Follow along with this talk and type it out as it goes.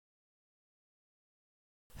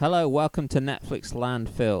Hello, welcome to Netflix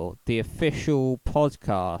Landfill, the official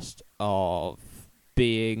podcast of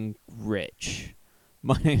being rich.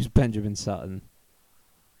 My name's Benjamin Sutton.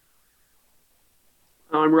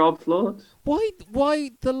 I'm Rob Flood. Why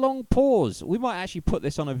the long pause? We might actually put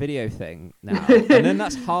this on a video thing now, and then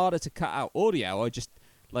that's harder to cut out. Audio, I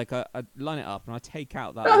line it up and I take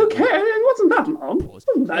out that Okay, little it wasn't that long. pause.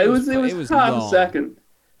 It was half a Long. second.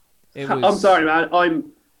 It I'm was sorry,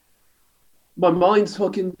 man. My mind's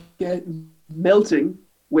fucking melting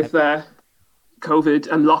with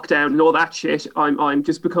COVID and lockdown and all that shit. I'm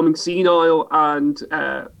just becoming senile, and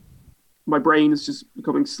my brain is just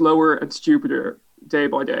becoming slower and stupider day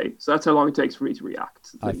by day. So that's how long it takes for me to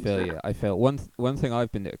react to I things feel now. you. I feel one thing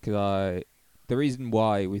I've been because the reason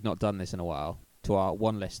why we've not done this in a while to our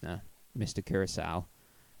one listener, Mr. Curacao,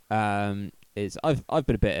 is I've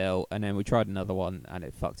been a bit ill, and then we tried another one and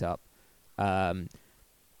it fucked up.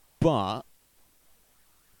 But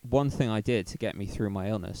one thing I did to get me through my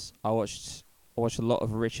illness, I watched a lot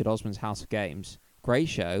of Richard Osman's House of Games. Great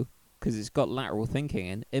show because it's got lateral thinking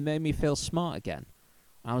in. It made me feel smart again.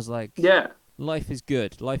 I was like, Yeah. life is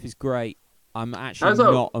good. Life is great. I'm actually How's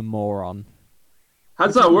that? not a moron. How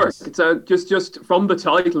does Which that is work? nice. It's just from the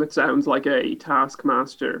title, it sounds like a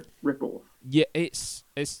Taskmaster ripoff. Yeah, it's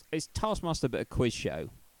Taskmaster, but a quiz show,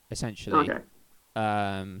 essentially. Okay.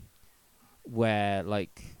 Where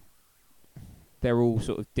they're all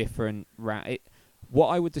sort of different. What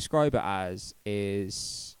I would describe it as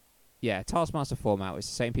is, yeah, Taskmaster format. It's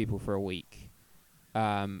the same people for a week,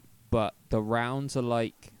 but the rounds are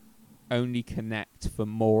only connect for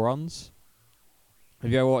morons.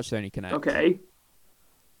 Have you ever watched Only Connect? Okay.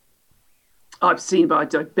 I've seen,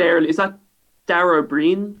 but I barely. Is that Dara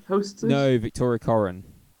Breen hosts it? No, Victoria Coren,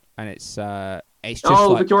 and it's just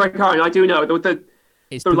Oh, Victoria Karen. I do know.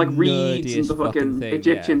 it's The the like reeds and nerdiest the fucking fucking thing. Yeah,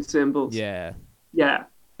 Egyptian symbols. yeah. Yeah.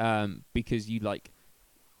 Because the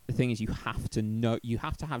thing is, you have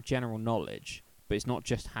to have general knowledge, but it's not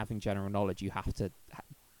just having general knowledge. You have to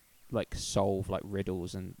solve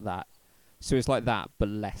riddles and that. So it's like that, but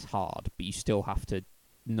less hard. But you still have to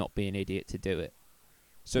not be an idiot to do it.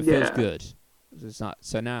 So it feels Yeah. good. It's not,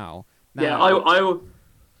 so now Yeah. I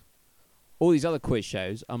all these other quiz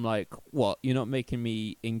shows, I'm like, what? You're not making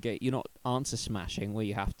me engage. You're not answer smashing where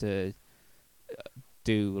you have to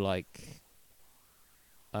do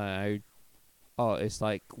uh, oh, it's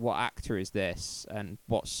like, what actor is this and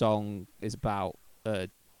what song is about a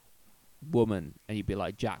woman, and you'd be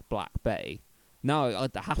like Jack Black Betty. No,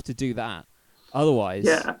 I'd have to do that. Otherwise,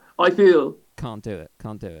 yeah. I feel can't do it.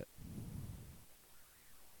 Can't do it.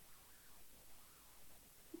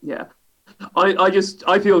 yeah.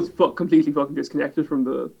 I feel completely fucking disconnected from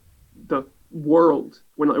the world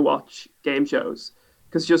when I watch game shows,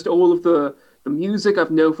 because just all of the music,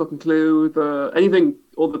 I've no fucking clue. The anything,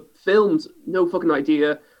 all the films, no fucking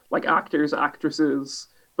idea. Like actors, actresses,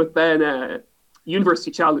 but then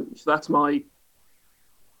University Challenge. That's my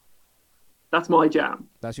jam.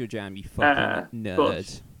 That's your jam, you fucking But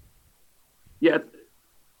nerd. yeah,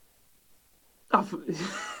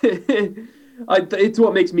 it's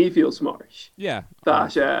what makes me feel smart. Yeah,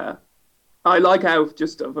 That I like how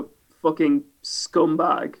just of a fucking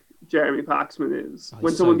scumbag Jeremy Paxman is. oh, he's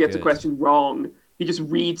When so someone gets a good. question wrong, he just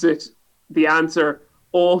reads the answer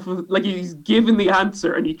off of, like he's given the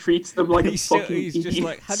answer and he treats them like a fucking He's just idiot.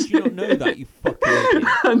 like, how did you not know that, you fucking idiot?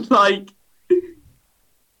 And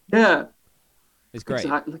yeah, It's great.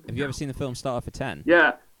 exactly. Have you ever seen the film Starter for 10?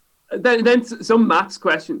 Yeah. Then some maths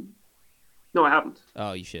question. No, I haven't.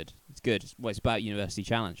 Oh, you should. It's good. It's about University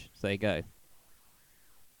Challenge. So there you go.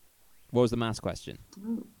 What was the maths question?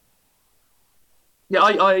 Yeah,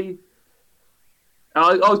 I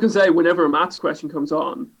was gonna say, whenever a maths question comes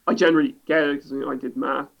on, I generally get it because I did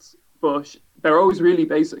maths, but they're always really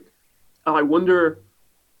basic. And I wonder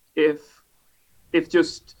if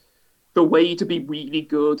just the way to be really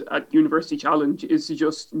good at University Challenge is to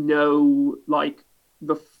just know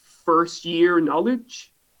the first year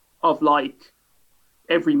knowledge of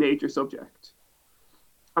every major subject,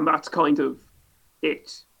 and that's kind of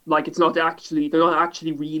it. It's not actually, they're not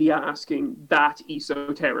actually really asking that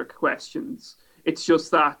esoteric questions. It's just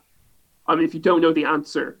that, I mean, if you don't know the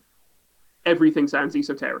answer, everything sounds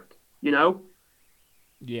esoteric, you know?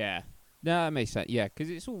 Yeah. No, that makes sense. Yeah, because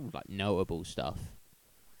it's all knowable stuff.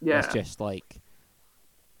 It's Yeah, just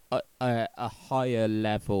a higher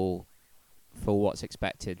level for what's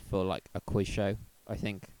expected for a quiz show, I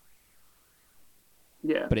think.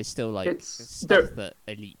 yeah. But it's still It's stuff there. that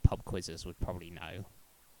elite pub quizzes would probably know.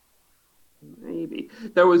 Maybe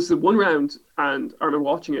there was one round, and I remember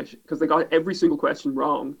watching it because they got every single question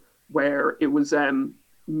wrong. Where it was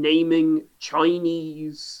naming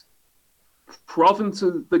Chinese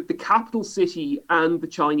provinces, the capital city and the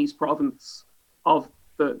Chinese province of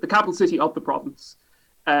the capital city of the province.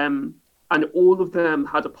 And all of them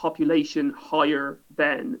had a population higher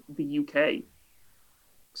than the UK.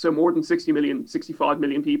 So more than 60 million, 65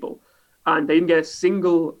 million people. And they didn't get a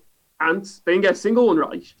single they didn't get a single one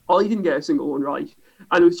right. I didn't get a single one right.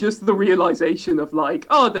 And it was just the realization of like,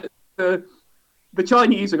 oh, the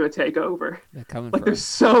Chinese are going to take over. They're coming like, for there's us.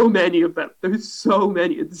 so many of them. There's so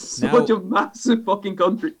many. It's such a massive fucking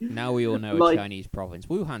country. Now we all know like, a Chinese province.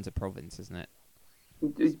 Wuhan's a province, isn't it?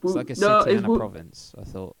 It's like a city and a province, I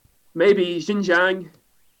thought. Maybe Xinjiang.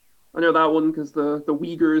 I know that one because the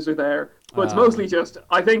Uyghurs are there. But it's mostly just,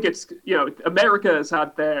 I think it's, America has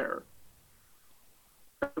had their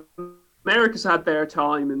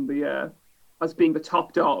time in the as being the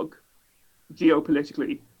top dog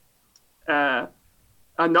geopolitically.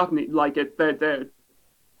 And not like it, they're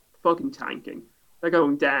fucking tanking. They're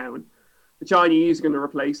going down. The Chinese are going to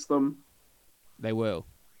replace them. They will.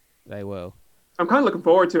 I'm kind of looking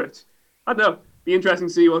forward to it. I don't know. Be interesting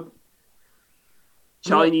to see what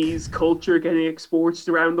Chinese culture getting exported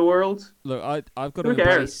around the world. Look, I've got to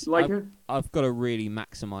embrace. I've got to really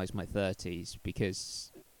maximize my 30s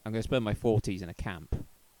because I'm going to spend my 40s in a camp.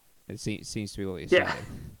 It seems to be what you're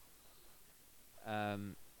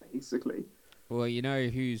saying. Basically. Well, you know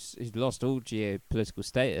who's lost all geopolitical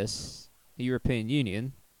status? The European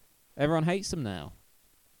Union. Everyone hates them now.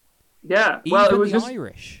 Yeah, Even it was the just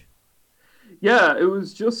Irish. Yeah, it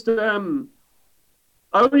was just I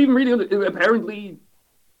don't even really apparently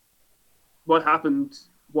what happened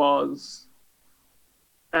was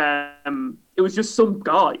it was just some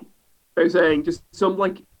guy. They're saying just some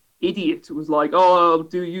like idiot was like, "Oh,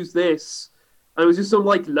 do use this," and it was just some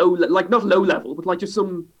like not low level, but like just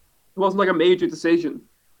some. It wasn't like a major decision.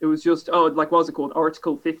 It was just what was it called?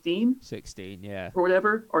 Article 15? 16, yeah. Or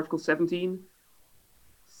whatever. Article 17.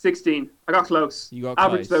 16. I got close. You got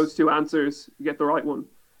Average close. those two answers, you get the right one.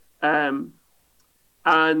 And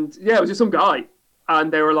yeah, it was just some guy. And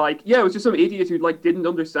they were like, yeah, it was just some idiot who like didn't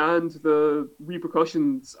understand the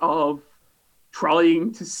repercussions of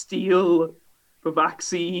trying to steal the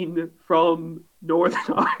vaccine from Northern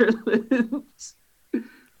Ireland.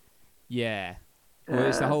 Yeah. Well,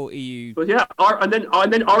 it's the whole EU. But yeah, and then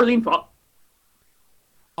Arlene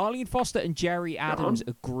Foster and Jerry Adams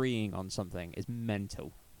agreeing on something is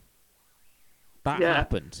mental. That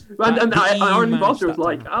happened. And Arlene Foster was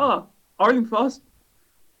like, Arlene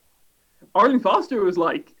Foster was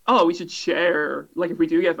like, oh, we should share, like if we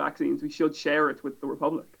do get vaccines, we should share it with the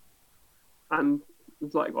Republic. And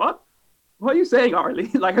it's like, what? What are you saying,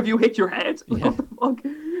 Arlene? Like, have you hit your head? Yeah. What the fuck?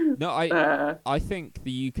 No, I think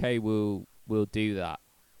the UK will do that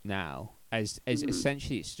now. As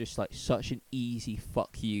essentially, it's just like such an easy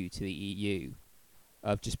fuck you to the EU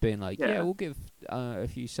of just being like, yeah we'll give a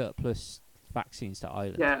few surplus vaccines to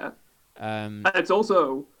Ireland. Yeah. And it's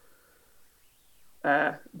also,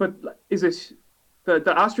 but is it the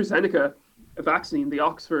AstraZeneca vaccine, the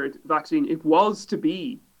Oxford vaccine? It was to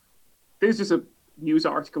be. This is just a news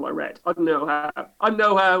article I read. I don't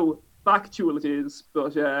know how factual it is,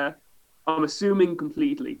 but I'm assuming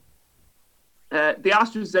completely. The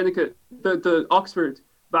AstraZeneca, the Oxford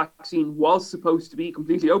vaccine was supposed to be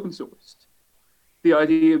completely open sourced. The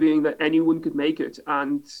idea being that anyone could make it,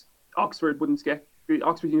 and the Oxford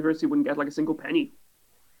University wouldn't get like a single penny.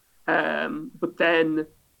 But then,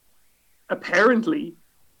 apparently,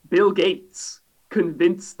 Bill Gates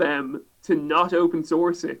convinced them to not open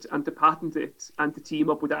source it and to patent it and to team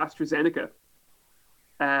up with AstraZeneca.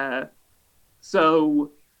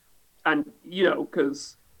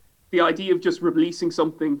 Because the idea of just releasing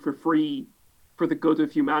something for free for the good of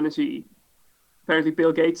humanity, apparently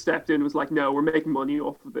Bill Gates stepped in and was like, no, we're making money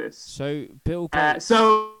off of this. So Bill Gates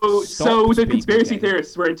so the conspiracy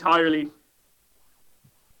theorists were entirely...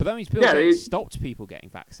 But that means Bill Gates stopped people getting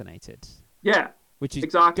vaccinated. Yeah, which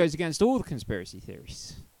exactly. Goes against all the conspiracy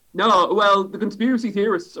theories. No, well, the conspiracy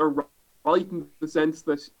theorists are right in the sense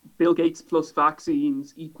that Bill Gates plus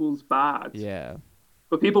vaccines equals bad. Yeah.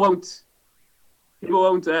 But people won't, I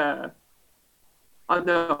don't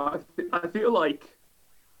know, I feel like,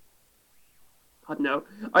 I don't know,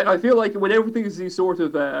 I feel like whenever there's these sort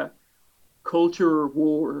of culture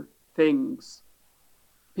war things,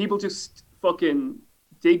 people just fucking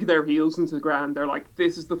dig their heels into the ground. They're like,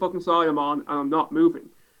 this is the fucking side I'm on, and I'm not moving.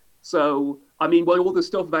 So, I mean, all this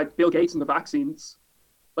stuff about Bill Gates and the vaccines,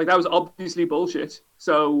 like, that was obviously bullshit.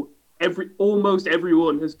 So, almost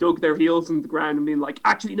everyone has dug their heels into the ground and been like,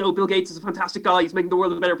 actually, no, Bill Gates is a fantastic guy. He's making the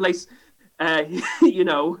world a better place.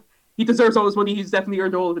 He deserves all this money. He's definitely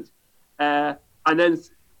earned all of it. And then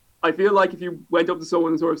I feel like if you went up to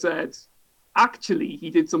someone and sort of said, actually, he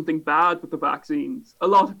did something bad with the vaccines, a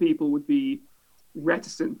lot of people would be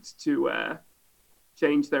reticent to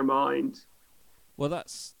change their mind. Well,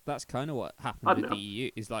 that's kind of what I happened don't with the know.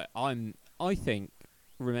 EU. Is like I think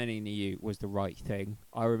remaining in the EU was the right thing.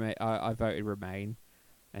 I voted Remain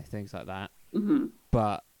and things like that. Hmm.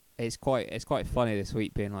 But it's quite funny this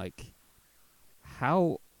week being like,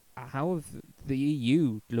 how have the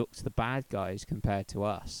EU looked the bad guys compared to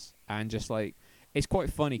us, and just like it's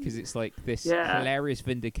quite funny because it's like this Yeah, hilarious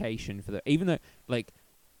vindication for the even though like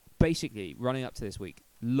basically running up to this week,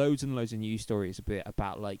 loads and loads of news stories a bit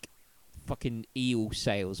about like fucking eel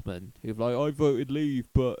salesmen who've like I voted Leave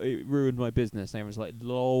but it ruined my business. And everyone's like,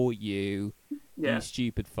 lol, you yeah,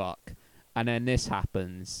 stupid fuck. And then this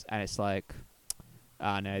happens, and it's like,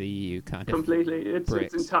 ah, no, the EU kind of completely. It's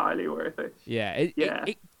bricks. entirely worth it. Yeah, Yeah,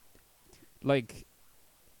 it like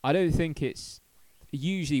I don't think it's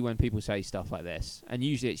usually when people say stuff like this, and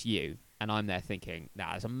usually it's you, and I'm there thinking,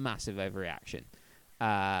 nah, it's a massive overreaction.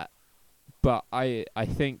 Uh, but I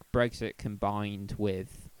think Brexit combined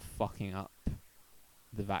with fucking up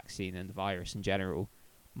the vaccine and the virus in general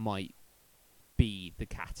might be the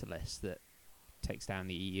catalyst that takes down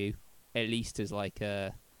the EU, at least as like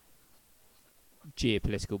a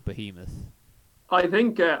geopolitical behemoth. I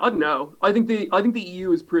think I don't know. I think the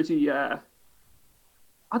EU is pretty. I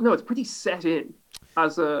don't know. It's pretty set in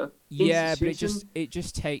as a Yeah, but institution. it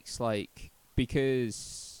just takes like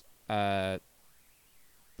because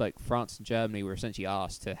like France and Germany were essentially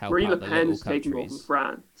asked to help Marie Le out the little Pen's taking over countries.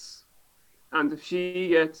 France, and if she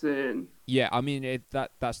gets in, Yeah, I mean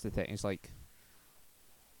that's the thing. It's like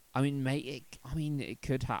I mean, mate, it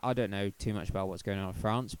could I don't know too much about what's going on in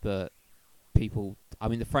France, but people I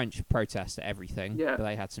mean the French protest at everything, yeah, but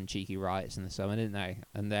they had some cheeky riots in the summer, didn't they?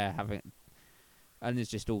 And they're having and there's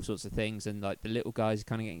just all sorts of things, and like the little guys are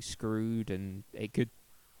kind of getting screwed, and it could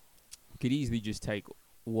easily just take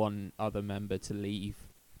one other member to leave,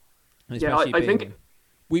 and yeah. especially I think being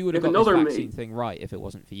we would have if got this another vaccine mate, thing right if it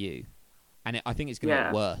wasn't for you, and I think it's going to get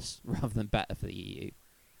yeah, worse rather than better for the EU.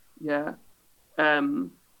 yeah,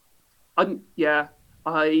 um, yeah.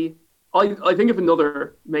 I, I think if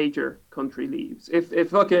another major country leaves, if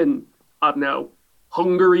fucking I don't know,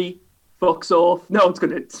 Hungary fucks off, no, it's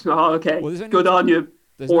gonna. Oh, okay, Well, good on you,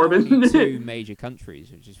 there's now only Orban. two major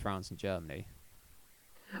countries, which is France and Germany.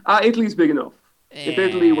 Italy's big enough. If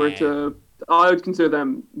Italy were Eh, to, I would consider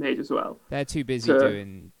them made as well. they're too busy To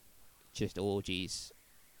doing just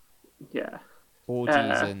yeah, orgies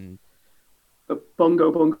uh, and the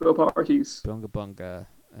bungo parties. bunga bunga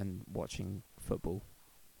and watching football.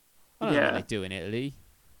 I don't know what they Yeah, do in Italy.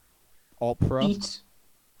 Opera, eat.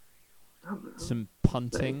 I don't know. some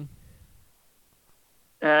punting.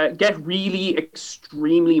 Get really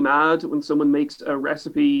extremely mad when someone makes a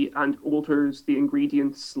recipe and alters the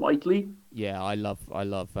ingredients slightly. Yeah, I love.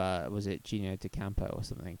 Was it Gino D'Acampo or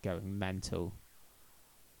something going mental?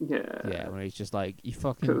 Yeah, Yeah, when he's just like, you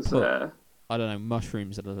fucking because put I don't know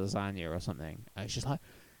mushrooms in a lasagna or something, and it's just like,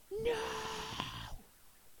 no.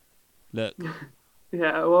 Look,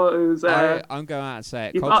 yeah, well, it was. I'm going out and say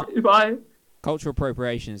it. If I Cultural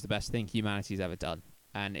appropriation is the best thing humanity's ever done,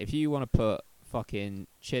 and if you want to put fucking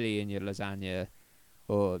chili in your lasagna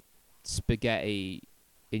or spaghetti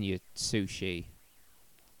in your sushi,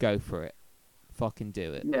 go for it. Fucking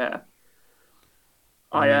do it. yeah,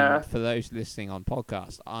 I I mean, for those listening on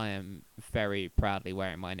podcast, I am very proudly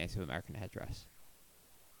wearing my Native American headdress.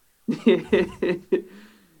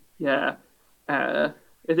 yeah,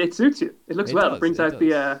 it suits you. It looks It well. It does. brings It out the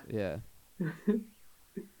does. Yeah.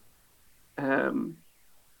 um,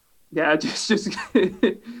 yeah, just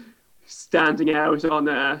standing out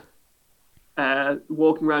on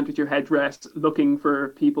walking around with your headdress, looking for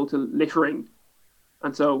people to littering,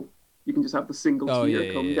 and so you can just have the single Oh yeah, tear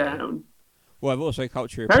yeah, come yeah. down. Well, I've also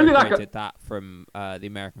culturally Apparently, appropriated that from the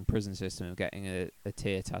American prison system of getting a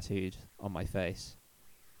tear tattooed on my face.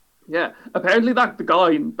 apparently that the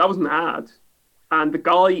guy that was an ad, and the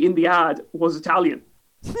guy in the ad was Italian.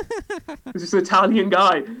 It was just an Italian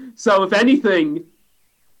guy. So if anything,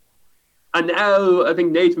 and now I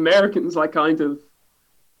think Native Americans like kind of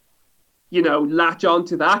latch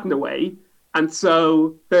onto that in a way, and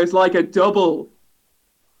so there's like a double.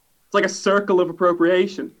 It's like a circle of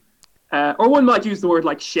appropriation. Or one might use the word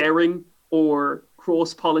like sharing or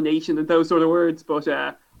cross pollination and those sort of words, but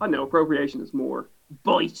I don't know, appropriation is more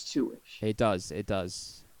bite to it. It does. It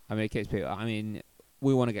does. I mean, it keeps people. I mean,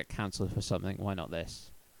 we want to get cancelled for something. Why not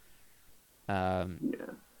this? Yeah.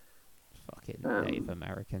 Fucking Native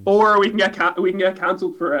Americans. Or we can get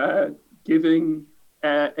cancelled for giving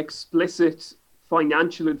explicit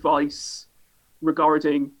financial advice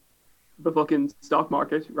regarding the fucking stock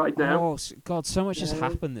market right now. Oh God, so much has Uh,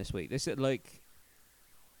 happened this week. This is like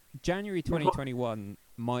January 2021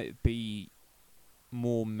 might be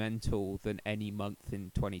more mental than any month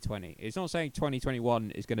in 2020. It's not saying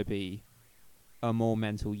 2021 is going to be a more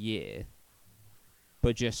mental year,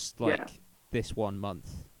 but just yeah, like this 1 month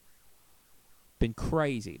been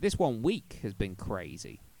crazy. This 1 week has been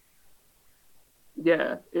crazy.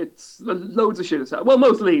 yeah, it's loads of shit has happened. Well,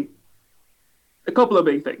 mostly a couple of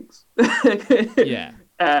big things. Yeah,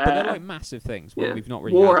 but they're uh, like massive things when yeah, we've not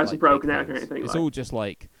really war had hasn't like big broken out or things. anything. It's Like, all just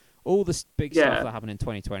like all the big stuff yeah, that happened in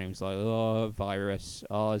 2020 was like, oh, virus,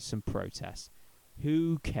 oh, some protests.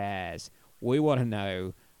 Who cares? We want to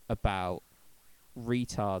know about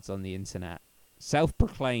retards on the internet,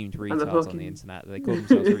 self-proclaimed and the retards on the fucking internet. They call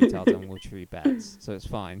themselves retards on Wall Street bets, so it's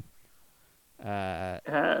fine.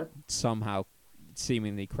 Somehow,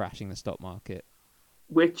 seemingly crashing the stock market.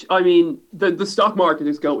 which I mean, the stock market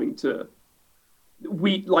is going to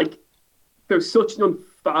we like. There's such an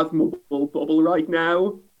unfathomable bubble right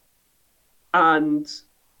now, and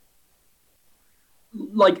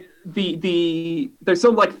like there's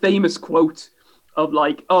some like famous quote of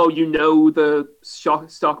like, oh, you know, the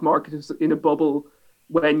stock market is in a bubble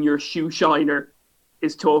when your shoe shiner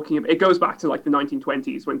is talking about, it goes back to like the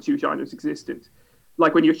 1920s when shoe shiners existed,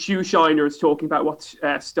 like when your shoe shiner is talking about what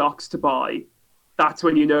stocks to buy, that's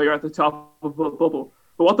when you know you're at the top of a bubble.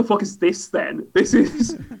 But what the fuck is this then? This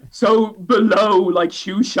is so below like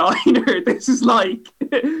shoe shiner. This is like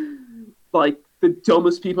the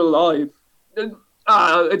dumbest people alive.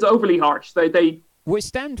 It's overly harsh. Well, it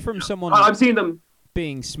stemmed from someone I've seen them.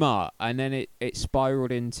 being smart, and then it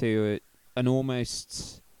spiraled into an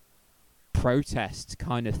almost protest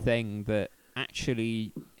kind of thing that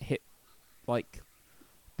actually hit like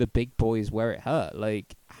the big boys where it hurt.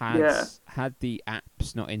 Like Yeah, had the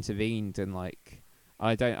apps not intervened, and like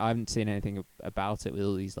I haven't seen anything about it with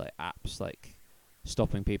all these like apps like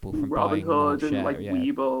stopping people from Robin buying more Hood and share. like Yeah,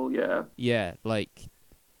 Weeble. Yeah, yeah, like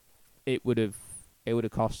it would have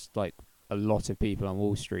cost like a lot of people on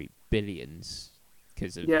Wall Street billions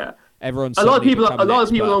because of yeah. everyone A lot of suddenly people. become A an lot of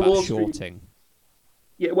expert people on about Wall Street. shorting.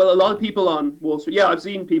 Yeah, well, a lot of people on Wall Street. Yeah, I've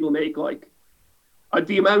seen people make like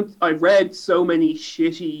the amount. I've read so many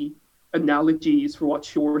shitty analogies for what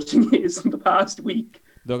shorting is in the past week.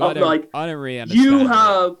 Look, Of like, I don't really you understand it.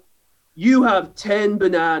 have you have 10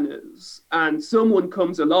 bananas and someone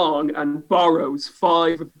comes along and borrows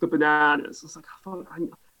 5 of the bananas. It's like, oh,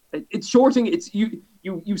 it's shorting. It's you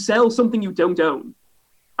sell something you don't own,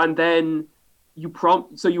 and then you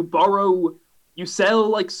sell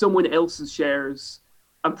like someone else's shares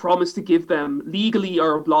and promise to give them, legally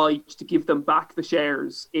are obliged to give them back the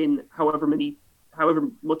shares in however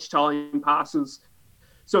much time passes.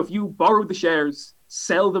 So if you borrow the shares,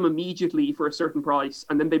 sell them immediately for a certain price,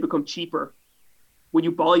 and then they become cheaper. When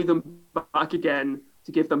you buy them back again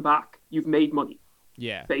to give them back, you've made money,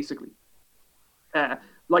 Yeah, basically. Uh,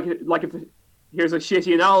 like if here's a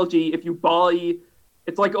shitty analogy: if you buy,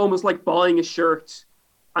 it's like almost like buying a shirt,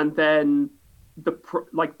 and then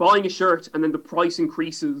like buying a shirt, and then the price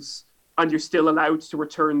increases, and you're still allowed to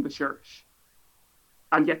return the shirt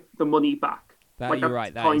and get the money back. that Like you're that's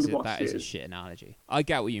right. kind of what That it is a is. shit analogy. I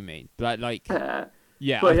get what you mean, but like, yeah,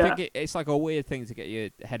 But I yeah, think it's like a weird thing to get your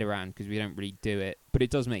head around because we don't really do it, but it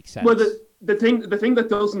does make sense. well, the thing that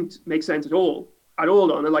doesn't make sense at all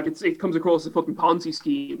on it, like it comes across as a fucking Ponzi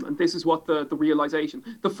scheme, and this is what the realization.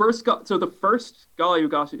 The first guy who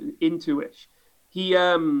got into it, he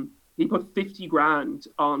put 50 grand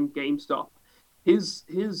on GameStop. His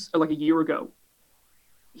like a year ago.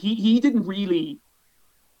 He didn't really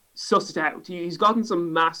suss it out. He's gotten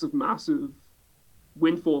some massive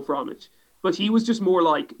windfall from it, but he was just more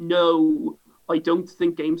like, no, I don't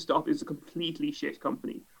think GameStop is a completely shit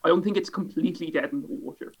company. I don't think it's completely dead in the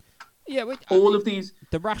water. Yeah, I All mean, of these,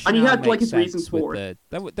 the rationale and he had makes like his sense reasons with for it.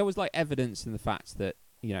 there was like evidence in the fact that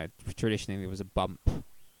traditionally there was a bump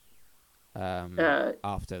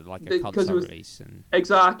after like a Because console release, and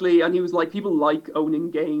exactly, and he was like, people like owning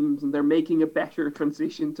games, and they're making a better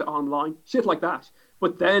transition to online, shit like that.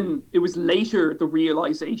 But then it was later the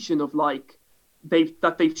realization of like they've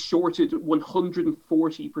shorted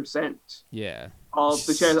 140% yeah, of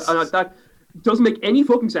the shares, and that doesn't make any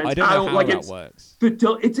fucking sense. I don't know how like that works.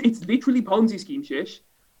 it's literally Ponzi scheme shit,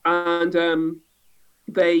 and it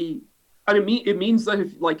means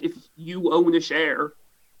that if you own a share,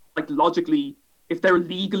 like logically, if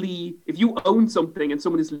you own something and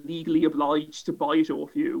someone is legally obliged to buy it off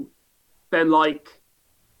you, then like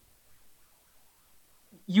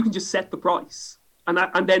you can just set the price, and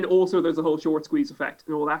then also there's a whole short squeeze effect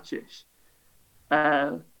and all that shit.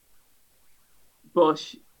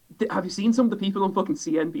 But have you seen some of the people on fucking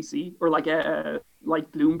CNBC or like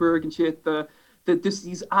Bloomberg and shit?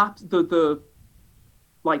 These apps, the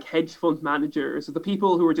like hedge fund managers, or the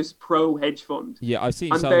people who are just pro hedge fund. Yeah, I've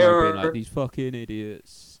seen And some of them being like, these fucking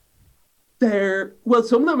idiots. they're well,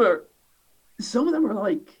 some of them are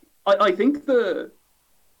like, I think the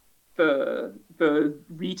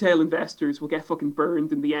retail investors will get fucking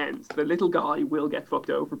burned in the end. The little guy will get fucked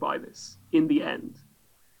over by this in the end.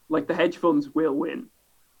 Like the hedge funds will win.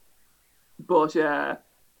 But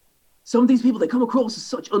some of these people, they come across as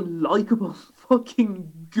such unlikable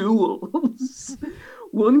fucking ghouls.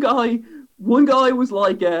 one guy was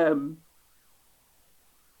like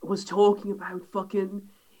was talking about fucking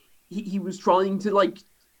he was trying to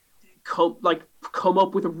come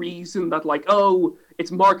up with a reason that like, oh,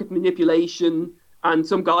 it's market manipulation, and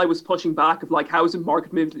some guy was pushing back of like, how is it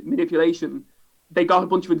market manipulation? They got a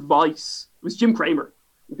bunch of advice. It was Jim Cramer,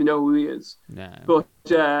 if you know who he is. No. But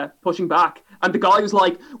pushing back, and the guy was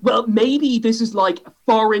like, well, maybe this is like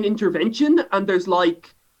foreign intervention, and there's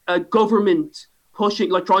like a government pushing,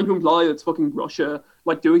 like trying to imply it's fucking Russia,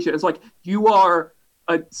 like doing shit. It's like, you are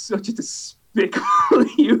such a despicable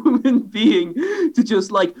human being to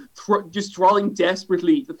just like just trying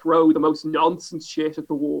desperately to throw the most nonsense shit at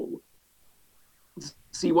the wall,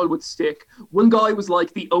 see what would stick. One guy was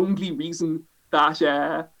like, the only reason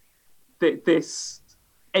that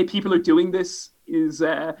people are doing this is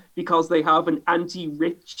because they have an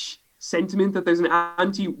anti-rich sentiment, that there's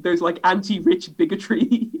anti-rich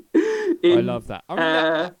bigotry. I love that. I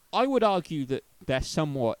mean, I would argue that there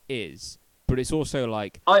somewhat is, but it's also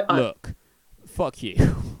like, look, fuck you.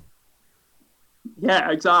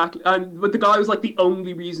 Yeah, exactly. But the guy was like, the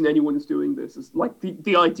only reason anyone is doing this is like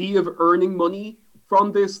the idea of earning money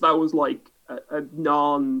from this. That was like a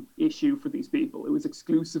non-issue for these people. It was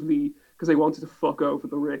exclusively because they wanted to fuck over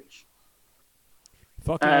the rich.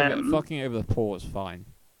 Fucking over the poor is fine,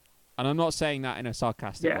 and I'm not saying that in a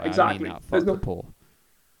sarcastic way. Exactly. I mean that fuck the poor.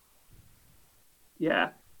 Yeah.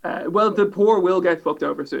 Well, the poor will get fucked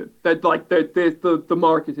over soon. That like the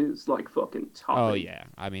market is like fucking topping. Oh yeah,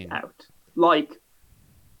 I mean out. Like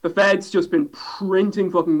the Fed's just been printing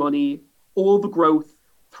fucking money, all the growth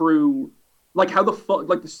through like how the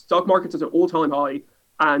stock market's at an all-time high,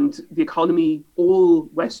 and the economy, all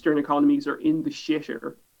Western economies are in the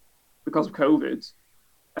shitter because of COVID.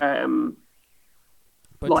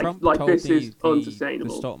 But Trump told this is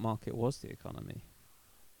unsustainable. The stock market was the economy.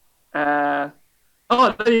 I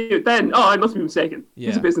must be mistaken. Yeah.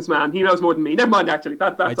 He's a businessman. He knows more than me. Never mind, actually.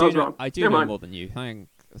 That was wrong. I do know more than you.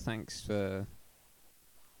 Thanks for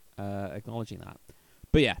acknowledging that.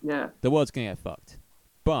 But yeah, the world's going to get fucked.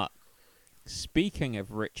 But speaking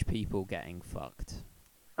of rich people getting fucked.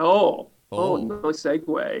 Oh, nice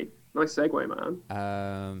segue. Nice segue,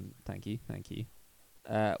 man. Thank you.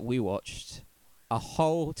 We watched a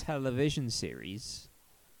whole television series.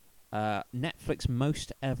 Netflix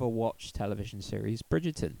most ever watched television series,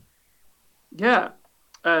 Bridgerton. Yeah.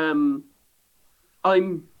 I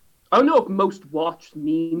don't know if most watched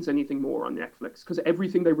means anything more on Netflix, because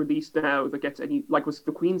everything they release now that gets any, like, was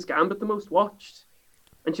The Queen's Gambit the most watched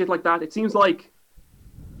and shit like that. It seems like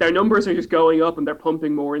their numbers are just going up and they're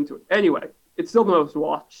pumping more into it. Anyway, it's still the most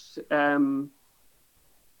watched. I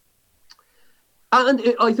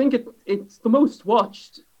think it's the most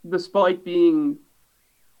watched despite being,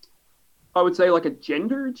 I would say, like a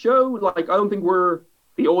gendered show. Like, I don't think we're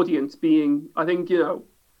the audience being, I think,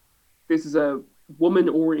 this is a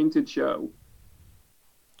woman-oriented show.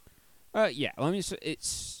 Yeah, I mean,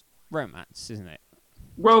 it's romance, isn't it?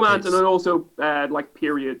 Romance, and then also, like,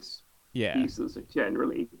 periods pieces,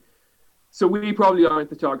 generally. So we probably aren't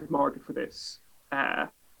the target market for this.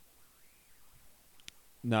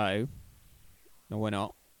 No, we're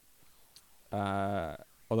not.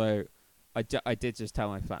 Although, I did just tell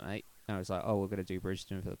my flatmate, I was like, oh, we're going to do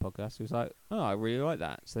Bridgerton for the podcast. He was like, oh, I really like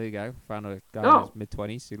that. So there you go. Found a guy in his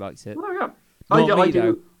mid-20s who likes it. Oh, yeah. I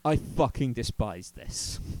do. I fucking despise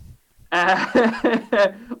this.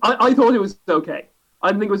 I thought it was okay. I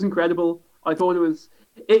didn't think it was incredible. I thought it was...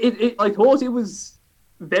 I thought it was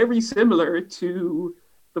very similar to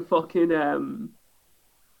the fucking...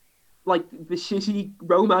 like, the shitty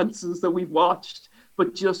romances that we've watched,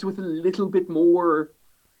 but just with a little bit more...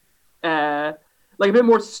 like a bit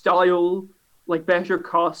more style, like better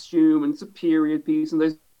costume, and it's a period piece, and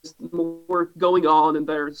there's more going on, and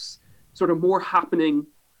there's sort of more happening,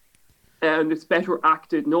 and it's better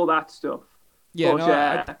acted and all that stuff.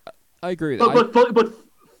 Yeah, but, I agree with that. But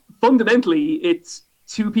fundamentally, it's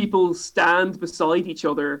two people stand beside each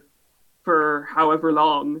other for however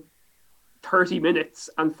long, 30 minutes,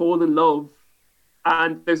 and fall in love,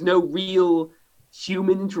 and there's no real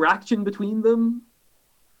human interaction between them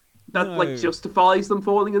that like No. justifies them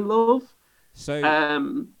falling in love. So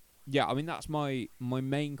Um, yeah, I mean that's my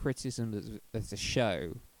main criticism of the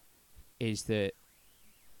show is that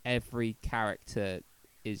every character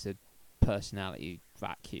is a personality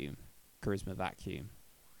vacuum, charisma vacuum.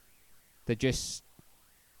 They're just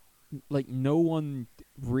like no one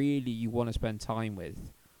really you want to spend time with.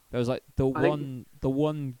 There was like the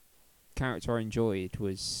one character I enjoyed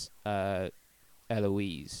was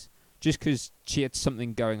Eloise, just because she had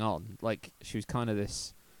something going on. Like she was kind of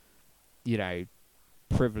this, you know,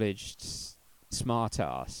 privileged smart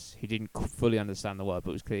ass who didn't fully understand the world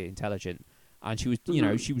but was clearly intelligent. And she was, you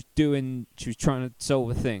know, she was trying to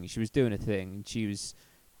solve a thing. She was doing a thing. She was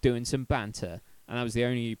doing some banter, and that was the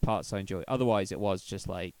only parts I enjoyed. Otherwise, it was just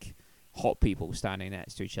like hot people standing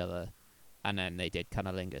next to each other, and then they did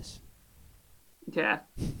cunnilingus. yeah.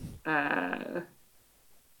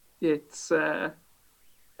 It's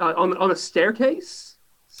on a staircase.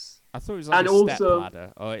 I thought it was like And a also, step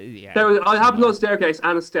ladder. Oh, yeah. I have somewhere. no staircase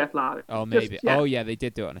and a step ladder. Oh, maybe. Just, yeah. Oh, yeah, they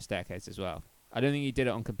did do it on a staircase as well. I don't think he did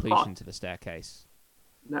it on completion to the staircase.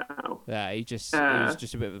 No. Yeah, it was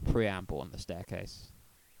just a bit of a preamble on the staircase.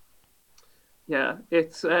 Yeah,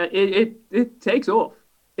 it's it takes off.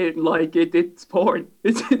 It's porn.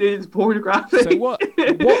 It is pornographic. So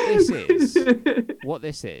what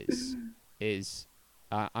this is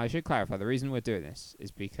I should clarify the reason we're doing this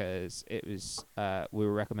is because it was we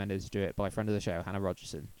were recommended to do it by a friend of the show, Hannah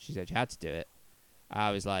Rogerson. She said she had to do it.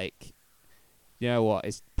 I was like, you know what?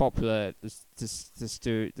 It's popular. Let's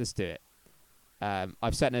do it.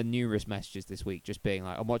 I've sent her numerous messages this week, just being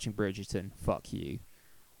like, I'm watching Bridgerton. Fuck you.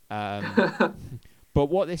 But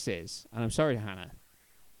what this is, and I'm sorry, Hannah,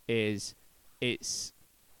 is it's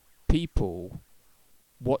people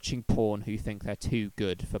watching porn who think they're too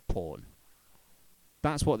good for porn.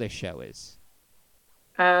 That's what this show is.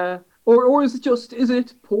 Or is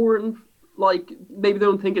it porn? Like maybe they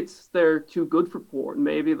don't think they're too good for porn.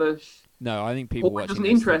 Maybe No, I think people porn watching doesn't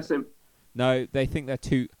this interest think, him. No, they think they're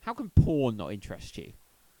too. How can porn not interest you?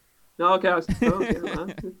 No, okay, man.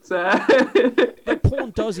 It's Like,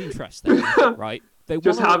 porn does interest them, right? They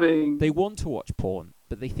want to watch porn,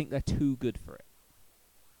 but they think they're too good for it,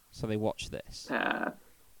 so they watch this.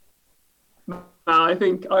 I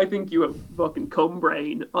think you have fucking cum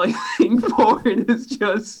brain. I think porn is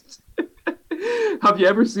just. Have you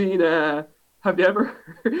ever seen? Have you ever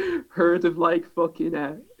heard of like fucking?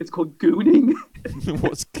 It's called gooning.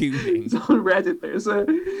 What's gooning? It's on Reddit.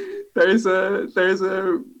 There's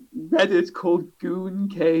a Reddit called Goon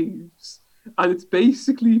Caves, and it's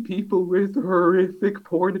basically people with horrific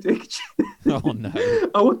porn addiction. Oh no!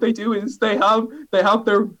 And what they do is they have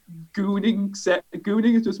their gooning set.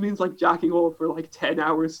 Gooning just means like jacking off for like 10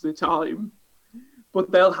 hours at a time,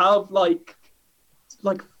 but they'll have like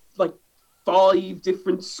 5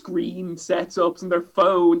 different screen setups and their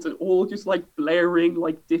phones and all just like blaring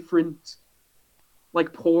like different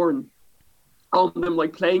like porn on them,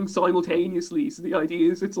 like playing simultaneously. So the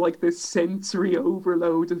idea is it's like this sensory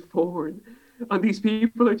overload of porn, and these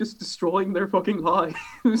people are just destroying their fucking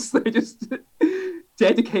lives. They're just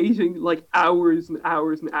dedicating like hours and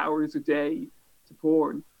hours and hours a day to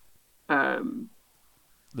porn.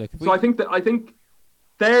 So I think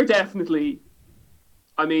they're definitely.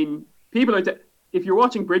 I mean, people are. If you're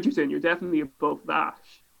watching Bridgerton, you're definitely above that,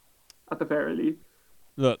 at the very least.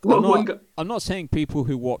 Look, I'm not saying people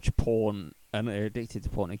who watch porn and are addicted to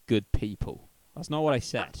porn are good people. That's not what I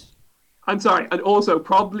said. I'm sorry, and also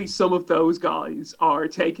probably some of those guys are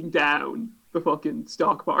taking down the fucking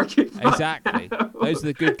stock market. Exactly. Those are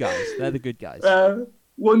the good guys. They're the good guys.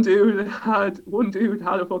 One dude had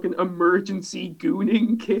a fucking emergency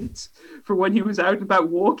gooning kit for when he was out and about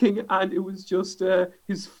walking, and it was just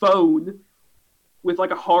his phone with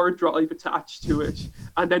like a hard drive attached to it,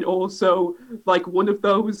 and then also like one of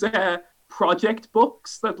those project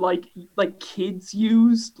books that like kids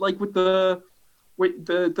used, like with the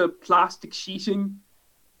plastic sheeting,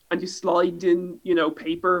 and you slide in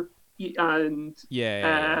paper and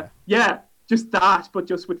yeah. Just that, but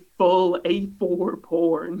just with full A4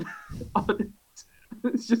 porn on it.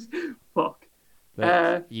 It's just fuck.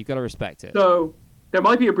 You gotta respect it. So there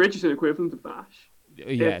might be a Bridgerton equivalent of that.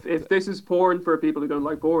 Yeah. If this is porn for people who don't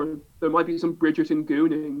like porn, there might be some Bridgerton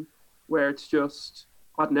gooning where it's just,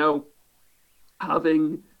 I don't know,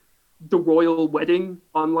 having the royal wedding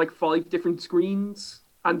on like 5 different screens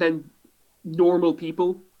and then normal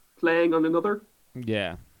people playing on another.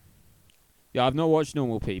 Yeah. Yeah, I've not watched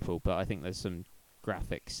Normal People, but I think there's some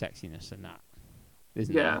graphic sexiness in that.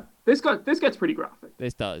 Isn't there? This gets pretty graphic.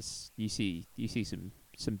 This does. You see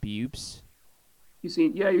some boobs. You've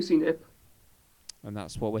seen it. and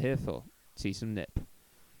that's what we're here for. See some nip.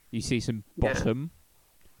 You see some Yeah. bottom.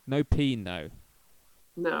 No peen though.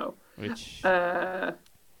 No. Which Uh,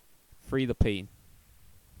 free the peen.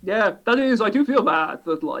 yeah, that is. I do feel bad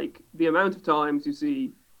that like the amount of times you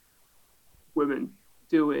see women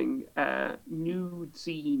doing nude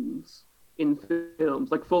scenes in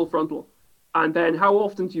films, like full frontal, and then how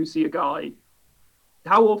often do you see a guy?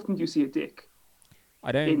 How often do you see a dick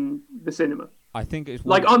I don't. in the cinema? I think it's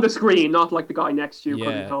Like on the screen, not like the guy next to you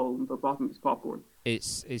cutting Yeah. a hole in the bottom of his popcorn.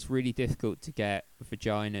 it's really difficult to get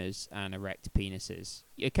vaginas and erect penises.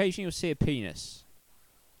 Occasionally you'll see a penis.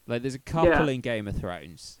 Like there's a couple in Game of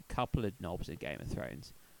Thrones, a couple of knobs in Game of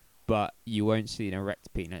Thrones, but you won't see an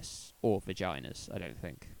erect penis or vaginas. I don't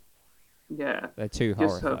think Yeah, they're too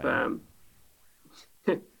just horrifying.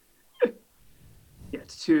 have yeah,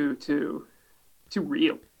 it's too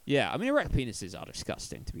real. Yeah, I mean erect penises are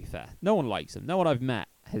disgusting. To be fair, no one likes them. No one I've met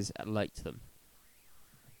has liked them.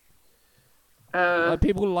 Like,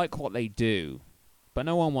 people like what they do, but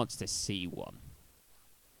no one wants to see one.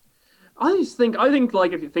 I think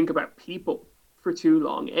like if you think about people for too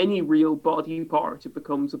long, any real body part, it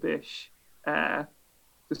becomes a bit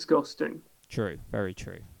disgusting. True, very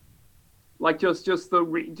true. Like just the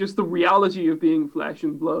reality of being flesh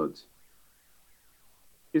and blood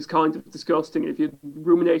is kind of disgusting. If you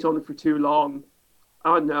ruminate on it for too long,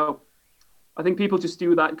 I don't know. I think people just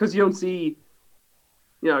do that because you don't see,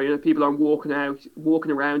 people are walking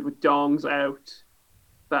around with dongs out.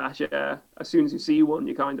 That as soon as you see one,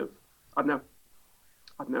 you kind of, I don't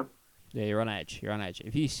know. Yeah, you're on edge. You're on edge.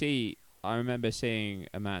 If you see, I remember seeing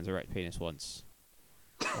a man's erect penis once.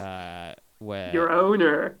 Where Your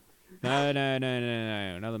owner. no,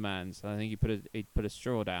 another man's. I think he put a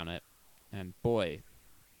straw down it, and boy,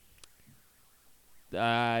 Oh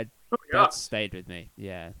yeah. that stayed with me.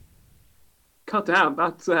 Yeah, Cut down.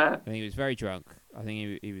 That's I think he was very drunk. I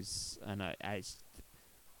think he was, and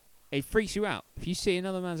it freaks you out if you see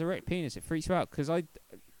another man's erect penis. It freaks you out because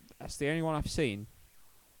that's the only one I've seen.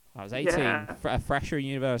 I was 18, Yeah. a fresher in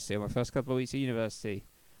university. My first couple of weeks at university.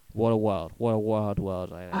 What a world! What a wild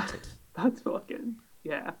world I entered. that's fucking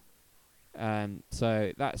yeah.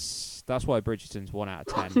 So that's why Bridgerton's 1 out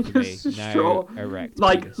of 10 for me. Just a No straw. erect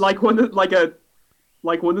Like penis.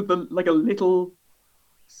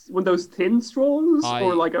 one of those thin straws,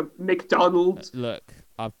 or like a McDonald's, Look,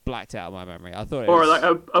 I've blacked out my memory. I thought it or was, like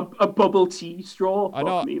a bubble tea straw. I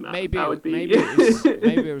know. Fuck me, man. Maybe that would be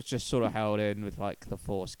maybe it was just sort of held in with like the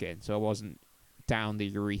foreskin, so it wasn't down the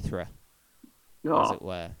urethra, as oh, it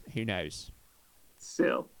were. Who knows?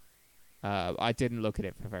 still. I didn't look at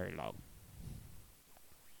it for very long.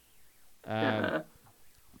 Yeah.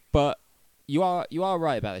 But you are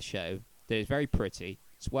right about the show. That it's very pretty.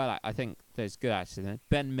 It's I think there's good actors in it.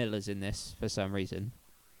 Ben Miller's in this for some reason,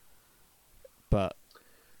 but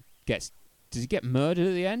does he get murdered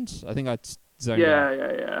at the end? I think I zoned out.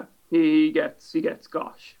 Yeah. He gets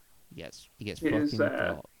gosh. Yes, he gets His, fucking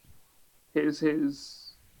got. His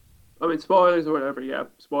I mean, spoilers or whatever. Yeah,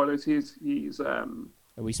 spoilers. He's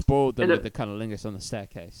We spoiled them in with a- the cunnilingus on the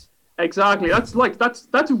staircase. exactly. That's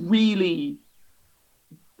really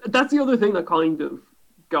that's the other thing that kind of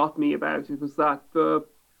got me about it was that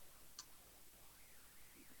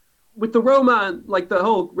with the romance, like the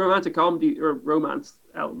whole romantic comedy or romance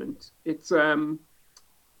element, it's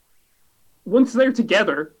once they're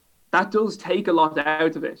together, that does take a lot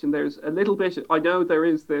out of it, and there's a little bit. I know there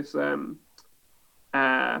is this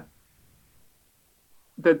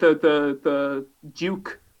the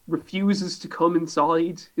Duke refuses to come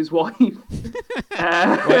inside his wife. We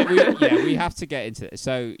have to get into it.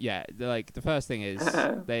 So yeah, the first thing is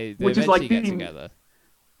they which is eventually like get the- together.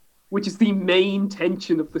 which is the main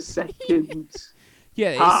tension of the second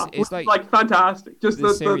Yeah, half. it's which is, like fantastic. Just the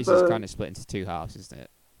the series is kind of split into 2 halves, isn't it?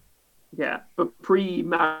 yeah, but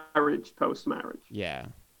pre-marriage, post-marriage, Yeah.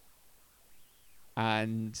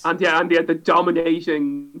 And the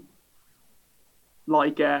dominating,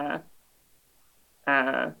 like the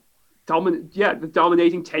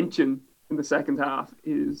dominating tension in the second half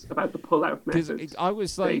is about the pull-out because method. I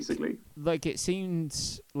was like, basically, it seemed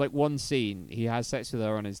like one scene he has sex with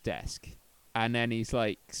her on his desk, and then he's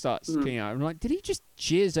like starts cleaning out. I'm like, did he just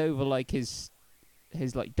jizz over like his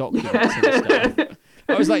like documents and stuff?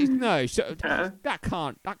 I was like, no, that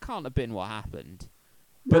can't have been what happened.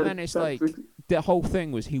 But then it's like the whole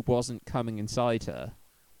thing was he wasn't coming inside her.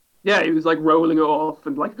 yeah, he was like rolling off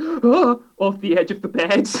and like off the edge of the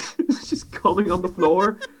bed, just coming on the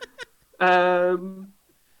floor. And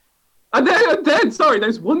then, sorry,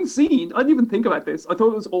 there's one scene. I didn't even think about this. I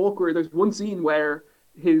thought it was awkward. There's one scene where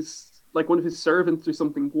one of his servants or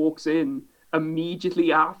something walks in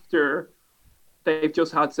immediately after they've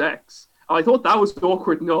just had sex. I thought that was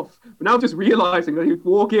awkward enough, but now I'm just realizing that he'd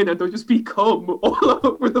walk in and there'd just be cum all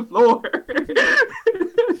over the floor.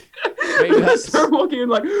 I start walking in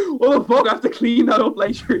like, what the fuck? I have to clean that up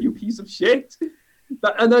later, you piece of shit.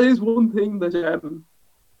 And that is one thing that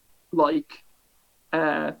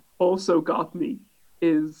also got me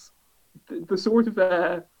is the sort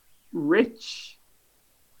of rich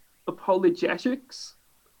apologetics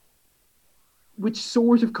which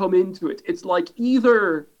sort of come into it. It's like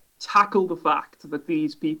either tackle the fact that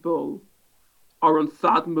these people are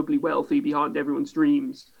unfathomably wealthy beyond everyone's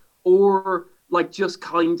dreams, or like just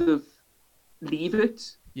kind of leave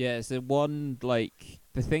it. Yeah, it's the one, like,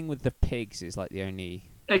 the thing with the pigs is like the only.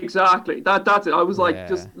 Exactly. That's it. I was like,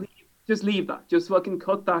 just leave that. Just fucking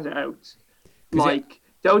cut that out. Like,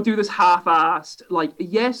 don't do this half-assed. Like,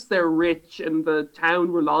 yes, they're rich and the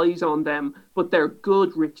town relies on them, but they're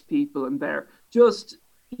good rich people, and they're just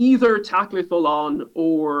either tackle it full on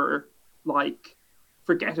or like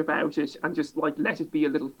forget about it and just like let it be a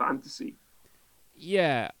little fantasy.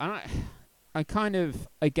 Yeah, I kind of,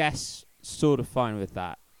 I guess, sort of fine with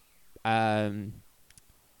that. And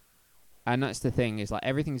that's the thing, is like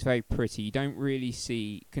everything's very pretty. You don't really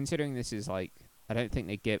see, considering this is like, I don't think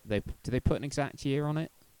do they put an exact year on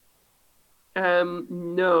it?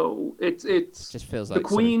 No, it just feels the like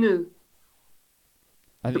Queen is.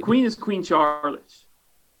 The Queen is Queen Charlotte.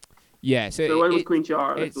 Yeah, so when was Queen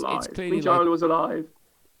Charlotte alive? Queen Charlotte was alive.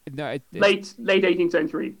 No, late 18th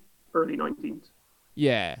century, early 19th.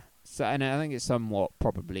 Yeah, so and I think it's somewhat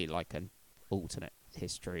probably like an alternate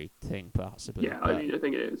history thing, possibly. Yeah, I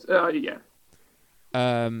think it is. Yeah.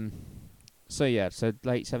 So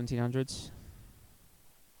late 1700s.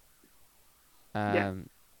 Yeah.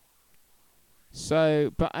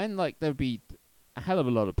 So, but and like there'd be a hell of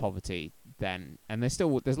a lot of poverty then, and there's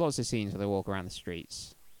lots of scenes where they walk around the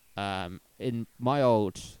streets. In my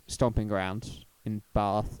old stomping ground in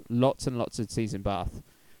Bath, lots and lots of scenes in Bath.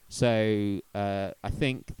 So I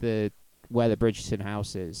think where the Bridgerton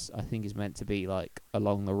house is, I think is meant to be like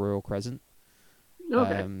along the Royal Crescent.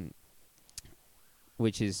 Okay.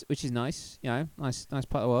 Which is nice, nice part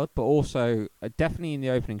of the world. But also definitely in the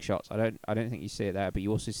opening shots, I don't think you see it there, but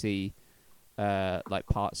you also see like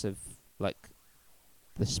parts of like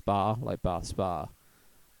the spa, like Bath Spa.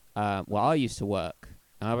 Well, I used to work.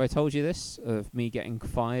 Have I told you this of me getting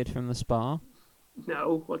fired from the spa?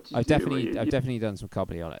 No, what did you do? I've definitely done some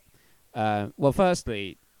comedy on it. Well,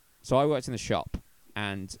 firstly, so I worked in the shop,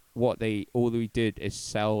 and all we did is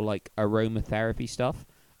sell like aromatherapy stuff.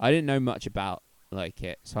 I didn't know much about like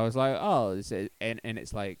it, so I was like, oh, and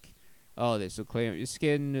it's like, oh, this will clean up your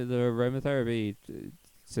skin, the aromatherapy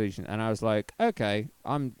solution, and I was like, okay,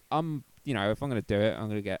 I'm if I'm gonna do it, I'm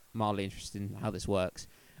gonna get mildly interested in how this works.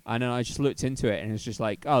 And then I just looked into it, and it's just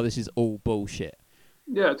like, oh, this is all bullshit.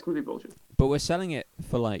 Yeah, it's complete bullshit. But we're selling it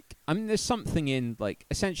for like, I mean, there's something in like,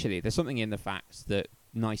 essentially, there's something in the fact that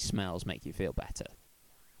nice smells make you feel better.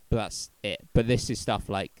 But that's it. But this is stuff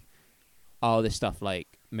like, this stuff like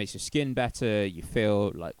makes your skin better. You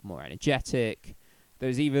feel like more energetic.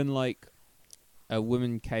 There's even like a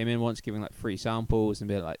woman came in once giving like free samples and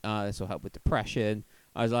be like, this will help with depression.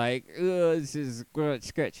 I was like, this is quite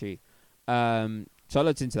sketchy. So I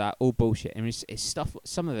looked into that, all bullshit. And it's stuff,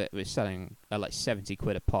 some of it was selling at like 70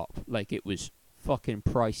 quid a pop. Like, it was fucking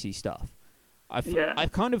pricey stuff.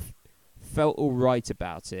 I've kind of felt all right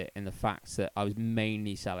about it in the fact that I was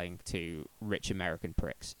mainly selling to rich American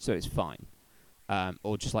pricks. So it's fine.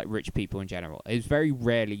 Or just like rich people in general. It's very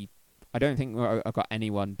rarely, I don't think I've got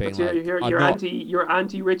anyone being like... Your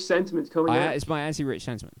anti-rich sentiment coming out. It's my anti-rich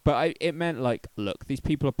sentiment. But it meant like, look, these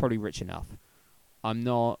people are probably rich enough. I'm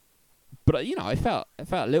not... But I felt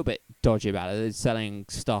a little bit dodgy about it. It's selling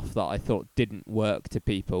stuff that I thought didn't work to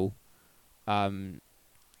people. I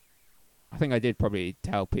think I did probably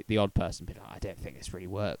tell the odd person, but I don't think this really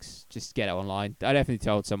works. Just get it online. I definitely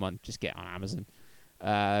told someone, just get it on Amazon.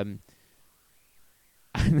 And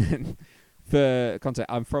then for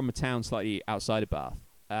context, I'm from a town slightly outside of Bath,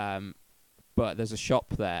 but there's a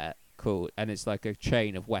shop there and it's like a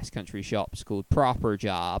chain of West Country shops called Proper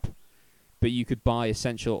Job. But you could buy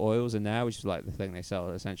essential oils in there, which is like the thing they sell,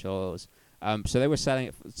 essential oils. So they were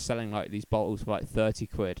selling like these bottles for like 30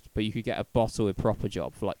 quid, but you could get a bottle with Proper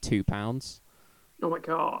Job for like £2. Oh my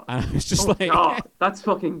god! And I was just God, that's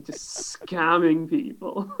fucking just scamming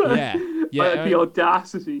people. Yeah. The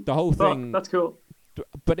audacity. The whole thing. That's cool.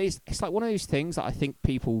 But it's like one of those things that I think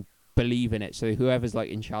people believe in it, so whoever's like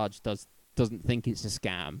in charge doesn't think it's a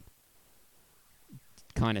scam,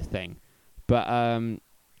 kind of thing. But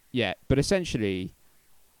yeah, but essentially,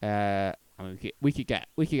 I mean, we could get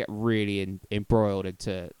really embroiled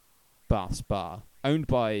into bath spa owned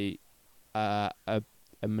by a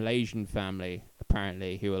Malaysian family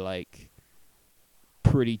apparently who are like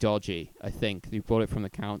pretty dodgy. I think they bought it from the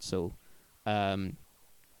council.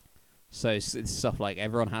 So it's stuff like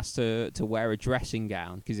everyone has to wear a dressing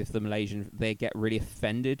gown because if the Malaysian they get really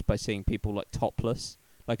offended by seeing people like topless,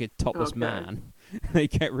 like a topless man. They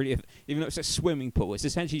get really even though it's a swimming pool. It's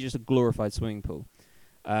essentially just a glorified swimming pool.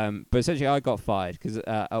 But essentially, I got fired because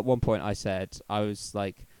at one point I said I was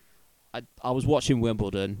like, I was watching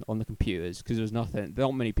Wimbledon on the computers because there was nothing. There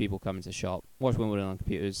aren't many people coming to the shop. Watch Wimbledon on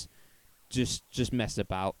computers, just messing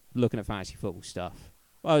about, looking at fantasy football stuff.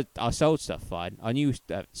 I sold stuff fine. I knew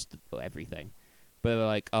everything, but they were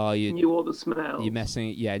like, "Oh, you knew all the smells. You're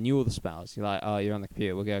messing. Yeah, knew all the smells. You're like, oh, you're on the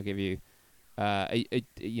computer. We're gonna give you, gonna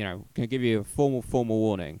give you a formal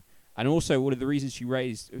warning." And also, one of the reasons she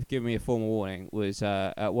giving me a formal warning was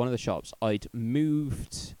at one of the shops, I'd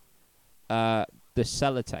moved the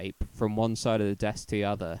sellotape from one side of the desk to the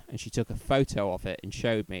other, and she took a photo of it and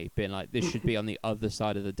showed me, being like, "This should be on the other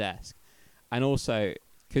side of the desk." And also,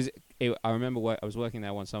 because I remember I was working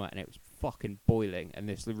there one summer, and it was fucking boiling, and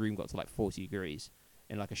the room got to like 40 degrees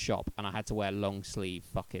in like a shop, and I had to wear long sleeve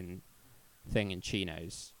fucking thing and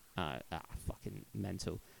chinos. Fucking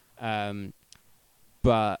mental.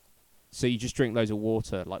 But so you just drink loads of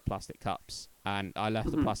water, like plastic cups, and I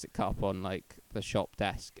left a plastic cup on like the shop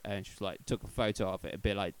desk, and she was like, took a photo of it, a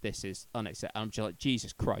bit like, "This is unacceptable." I'm just like,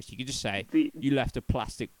 Jesus Christ! You could just say you left a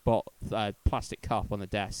plastic cup on the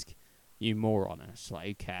desk, you moron. And it's like,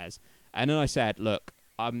 who cares? And then I said, look,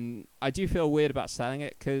 I do feel weird about selling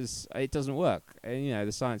it because it doesn't work, and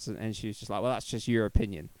the science. And she was just like, well, that's just your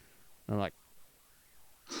opinion. And I'm like,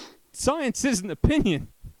 science isn't opinion.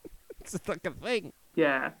 It's like a thing.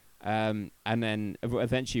 Yeah. And then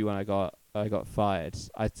eventually when I got fired,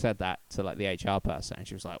 I said that to like the HR person, and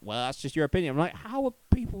she was like, well, that's just your opinion. I'm like, how are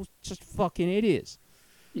people just fucking idiots?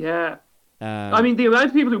 Yeah. I mean, the amount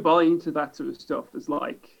of people who buy into that sort of stuff is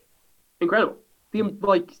like incredible.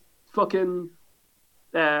 Like fucking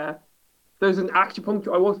there's an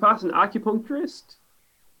acupuncture. I walked past an acupuncturist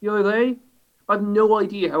the other day. I have no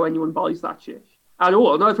idea how anyone buys that shit at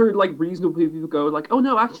all. And I've heard like reasonable people go like, "Oh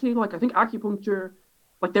no, actually, like I think acupuncture,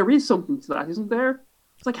 like there is something to that, isn't there?"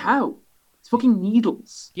 It's like, how? It's fucking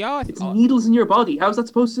needles. Yeah, it's needles in your body. How's that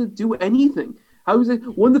supposed to do anything? How is it?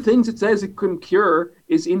 One of the things it says it can cure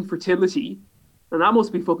is infertility, and that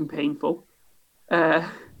must be fucking painful. I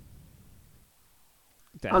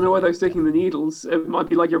don't know why they're sticking the needles. It might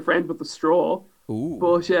be like your friend with the straw. Ooh.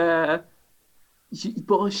 But yeah,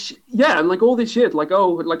 and like all this shit, like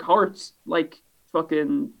like hearts, like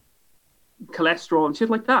fucking cholesterol and shit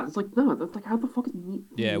like that. It's like no, that's like how the fuck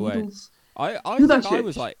needles? I think I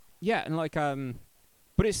was like and like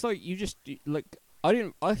but it's like you just like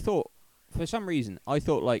I thought for some reason I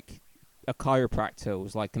thought like a chiropractor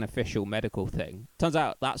was like an official medical thing. Turns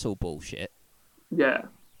out that's all bullshit. Yeah.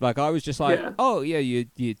 Like I was just like, oh yeah, your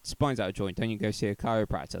spine's out of joint. Don't you go see a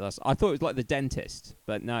chiropractor? I thought it was like the dentist,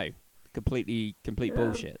 but no, complete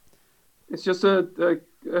bullshit. It's just a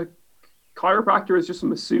chiropractor is just a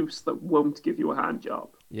masseuse that won't give you a hand job.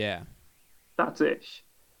 Yeah, that's it.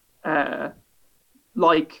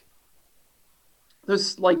 Like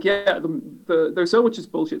there's like there's so much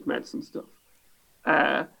just bullshit medicine stuff.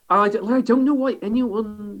 And I don't know why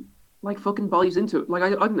anyone like fucking buys into it. Like I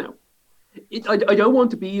don't know. I don't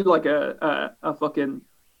want to be like a fucking,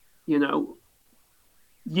 you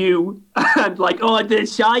and like, oh, the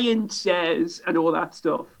science says and all that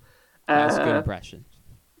stuff. That's a good impression.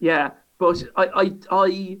 Yeah, but I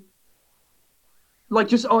like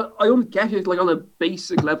just I don't get it like on a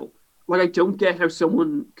basic level. Like I don't get how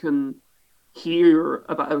someone can hear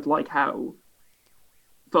about like how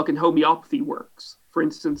fucking homeopathy works, for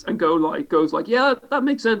instance, and goes like, yeah, that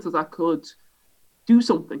makes sense that could do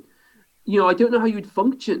something. I don't know how you'd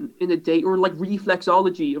function in a day, or like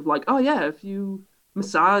reflexology of like, oh yeah, if you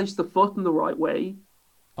massage the foot in the right way,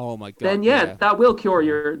 oh my god, then that will cure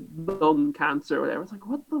your lung cancer or whatever. It's like,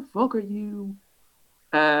 what the fuck are you?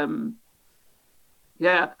 I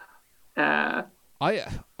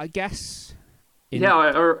guess.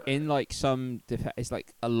 In like some, it's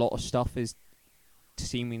like a lot of stuff is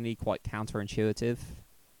seemingly quite counterintuitive.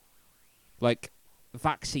 Like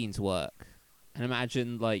vaccines work, and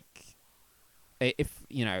imagine like. If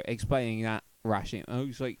explaining that rationing,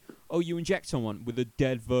 it's like, oh, you inject someone with a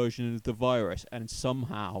dead version of the virus, and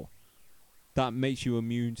somehow that makes you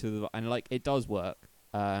immune to the, and like it does work.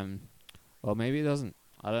 Well, maybe it doesn't.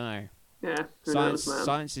 I don't know. Yeah,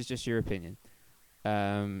 science is just your opinion.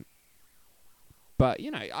 But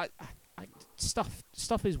I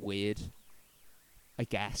stuff is weird, I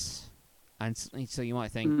guess. And so you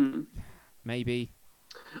might think Mm. maybe,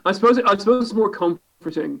 I suppose it's more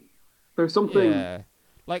comforting. There's something yeah,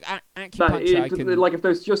 like that acupuncture. I can, like if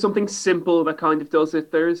there's just something simple that kind of does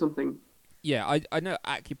it, there is something. yeah, I know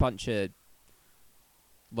acupuncture,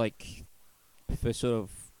 like for sort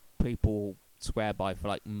of people swear by for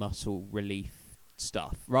like muscle relief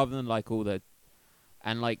stuff rather than like all the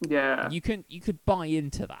and like Yeah. you could buy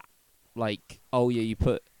into that, like, oh yeah, you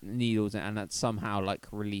put needles in and that somehow like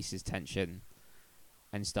releases tension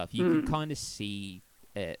and stuff. You can Mm. kind of see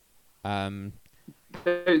it. um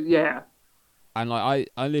Yeah. and like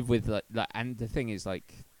I live with like and the thing is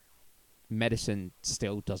like medicine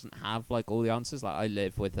still doesn't have like all the answers. Like I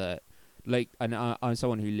live with a like and I'm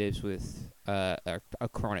someone who lives with a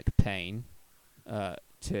chronic pain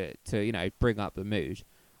to you know bring up the mood,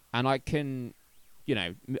 and I can, you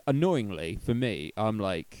know, annoyingly for me, I'm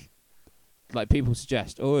like people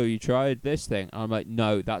suggest, oh, you tried this thing. And I'm like,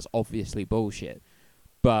 no, that's obviously bullshit.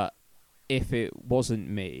 But if it wasn't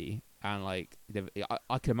me, and like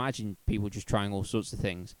I can imagine people just trying all sorts of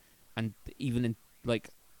things, and even in like,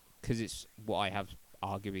 because it's what I have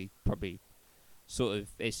arguably probably sort of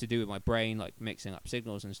it's to do with my brain, like mixing up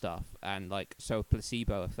signals and stuff, and like so a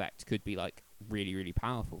placebo effect could be like really really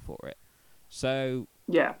powerful for it. So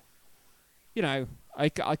Yeah. you know, I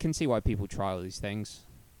can see why people try all these things,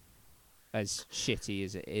 as shitty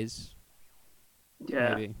as it is,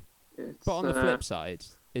 Yeah. maybe. But It's on the flip side,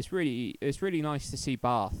 it's really nice to see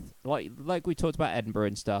Bath, like we talked about Edinburgh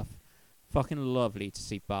and stuff. Fucking lovely to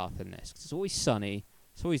see Bath in this 'cause it's always sunny,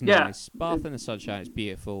 it's always yeah. nice. Bath in the sunshine is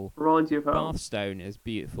beautiful. Reminds you of home. Bath Stone is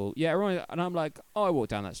beautiful. Yeah, right. And I'm like, oh, I walk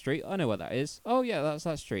down that street. I know where that is. Oh yeah, that's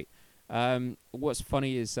that street. What's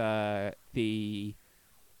funny is the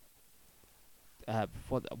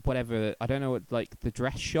whatever, I don't know what, like the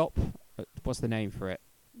dress shop. What's the name for it?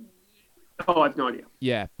 Oh, I've no idea.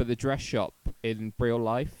 Yeah, but the dress shop in real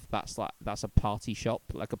life, that's a party shop,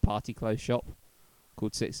 like a party clothes shop,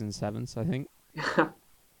 called Six and Sevens, I think.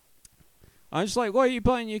 I'm just like, why are you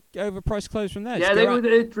buying your overpriced clothes from there? Yeah, they would.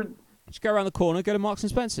 Just go around the corner, go to Marks and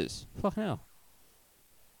Spencers. Fucking hell.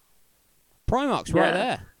 Primark's right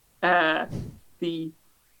Yeah. there. The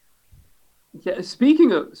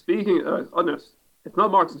speaking of, oh no, it's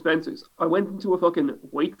not Marks and Spencers. I went into a fucking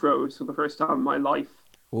Waitrose for the first time in my life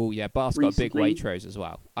Oh yeah, Bath's got a big recently. Waitrose as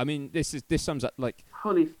well. I mean, this sums up like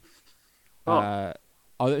Holy fuck! uh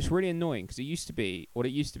oh, it's really annoying because what it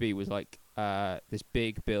used to be was like this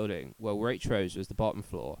big building where Waitrose was the bottom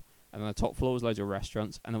floor, and then the top floor was loads of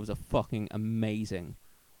restaurants, and there was a fucking amazing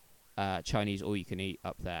Chinese all you can eat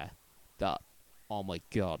up there. That, oh my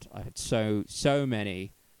god, I had so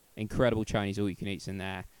many incredible Chinese all you can eats in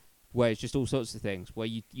there, where it's just all sorts of things. Where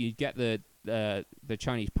you get the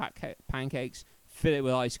Chinese pancakes, fill it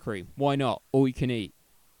with ice cream. Why not? All you can eat.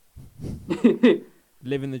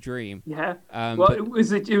 Living the dream. Yeah. But What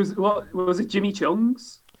was it? It was what was it? Jimmy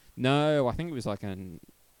Chung's no, I think it was like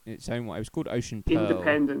its own way. It was called Ocean Pearl.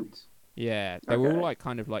 Independent. Yeah, they were all Okay. like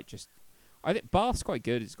kind of like just. I think Bath's quite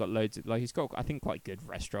good. It's got loads of like it's got I think quite good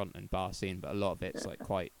restaurant and bar scene, but a lot of it's like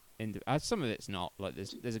quite. Some of it's not like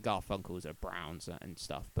there's a Garfunkel's or Browns and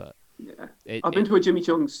stuff, but Yeah. it, I've been it to a Jimmy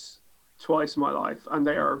Chung's twice in my life, and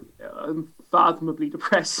they are unfathomably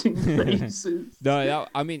depressing places. no,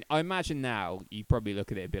 I mean I imagine now you probably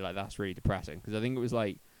look at it and be like that's really depressing because I think it was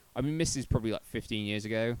like I mean this is probably like 15 years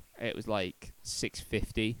ago. It was like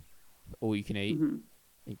 $6.50 all you can eat. Mhm.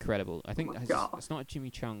 Incredible. I think Oh my God. it's not a Jimmy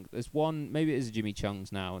Chung. There's one, maybe it is a Jimmy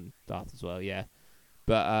Chung's now and Bath as well. Yeah,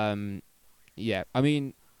 but yeah. I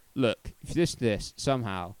mean, look, if you listen to this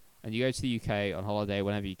somehow and you go to the UK on holiday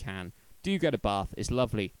whenever you can, do go to Bath. It's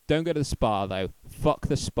lovely. Don't go to the spa though. Fuck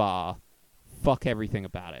the spa. Fuck everything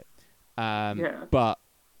about it. Yeah. But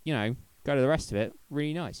you know, go to the rest of it.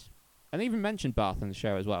 Really nice. And they even mentioned Bath in the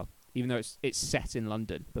show as well, even though it's set in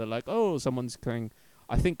London. But they're like, oh, someone's going.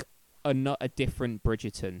 I think a different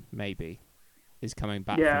Bridgerton maybe is coming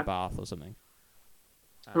back Yeah. from Bath or something.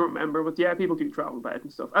 I don't remember, but yeah, people do travel about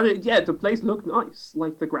and stuff. And yeah, the place looked nice.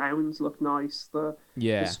 Like the grounds look nice. The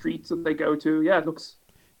Yeah, streets that they go to, yeah, it looks.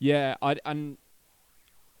 yeah. And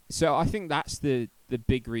so I think that's the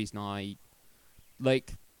big reason I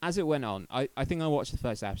like. As it went on, I think I watched the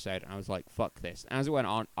first episode and I was like, fuck this. And as it went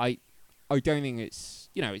on, I don't think it's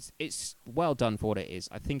it's well done for what it is.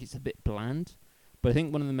 I think it's a bit bland, but I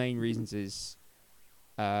think one of the main reasons is,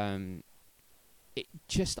 it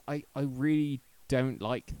just I really don't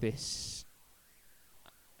like this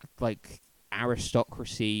like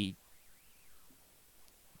aristocracy,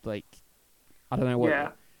 like I don't know what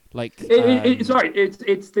Yeah. like It's right.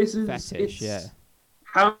 It's this is fetish, it's yeah.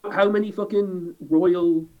 how many fucking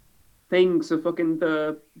royal things of fucking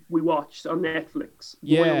the we watched on Netflix.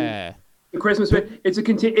 Boiled. Yeah. The Christmas. It's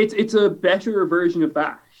a better version of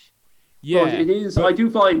that. But Yeah. it is. But I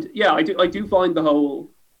do find the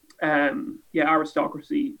whole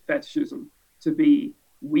aristocracy fetishism to be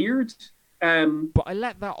weird. but I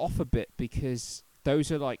let that off a bit because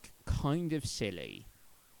those are like kind of silly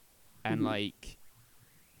and like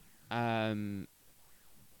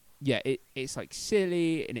it's like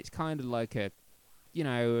silly and it's kind of like a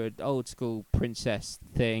an old school princess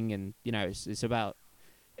thing, and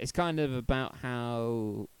it's kind of about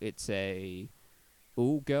how it's a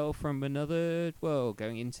all girl from another world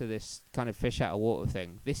going into this kind of fish out of water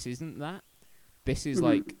thing. This isn't that. This is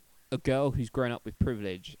like a girl who's grown up with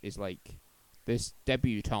privilege is like this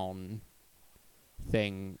debutante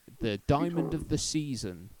thing, the diamond of the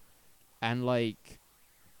season, and like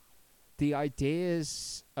the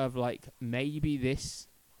ideas of like maybe this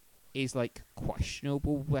is like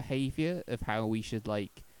questionable behavior of how we should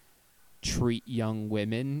like treat young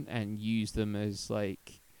women and use them as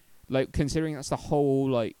like considering that's the whole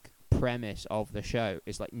like premise of the show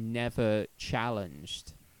is like never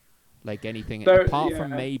challenged like anything apart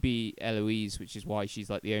from maybe Eloise, which is why she's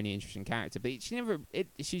like the only interesting character, but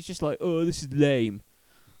she's just like, oh, this is lame.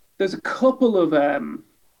 There's a couple of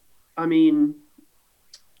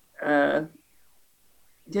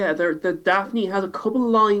Daphne has a couple of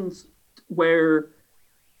lines where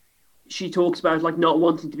she talks about like not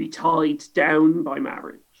wanting to be tied down by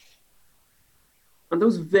marriage, and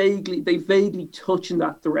those vaguely touch in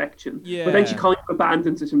that direction. Yeah. But then she kind of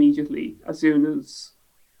abandons it immediately as soon as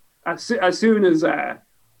she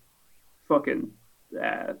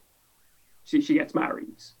gets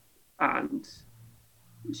married, and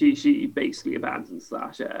she basically abandons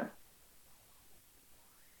that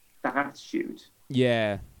attitude.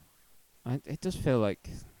 Yeah, it does feel like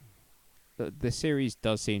the series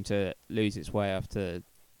does seem to lose its way after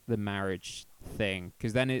the marriage thing,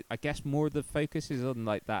 because then I guess more of the focus is on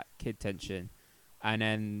like that kid tension, and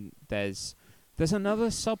then there's another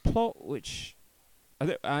subplot which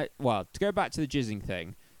to go back to the jizzing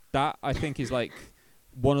thing, that I think is like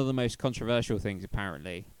one of the most controversial things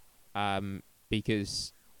apparently,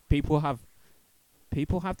 because people have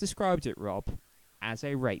described it, Rob, as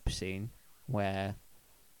a rape scene where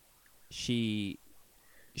she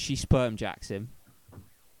sperm jacks him.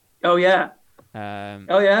 Oh yeah.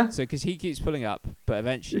 So because he keeps pulling up, but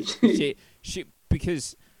eventually she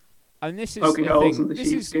because. And this is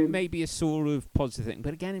this is maybe a sort of positive thing,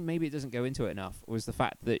 but again, maybe it doesn't go into it enough. Was the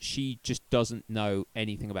fact that she just doesn't know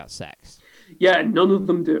anything about sex? Yeah, none of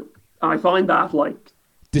them do. I find that like,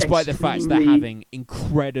 despite the fact they're having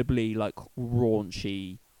incredibly like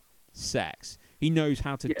raunchy sex, he knows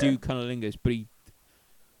how to do cunnilingus, but he.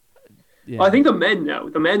 Yeah. I think the men know.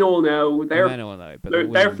 The men all know.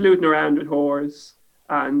 They're fluting around with whores,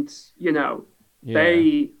 and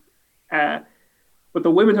they. But the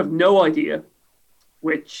women have no idea,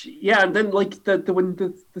 and then like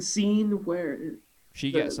the scene where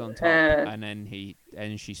she gets on top and then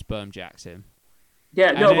she sperm jacks him.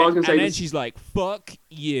 Yeah, I was gonna say. And then she's like, "Fuck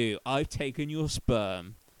you! I've taken your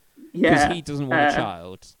sperm." Yeah, because he doesn't want a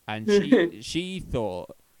child, and she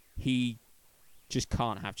thought he just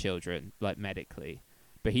can't have children like medically,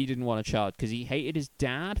 but he didn't want a child because he hated his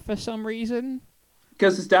dad for some reason.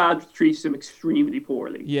 Because his dad treats him extremely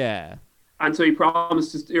poorly. Yeah. And so he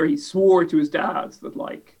swore to his dad that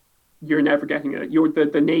like, you're never getting it.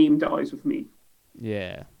 The name dies with me.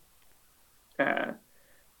 Yeah. But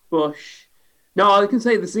no, I can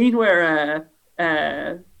say the scene where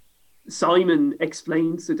Simon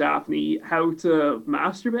explains to Daphne how to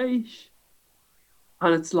masturbate,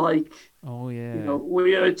 and it's like, oh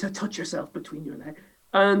yeah, to touch yourself between your legs,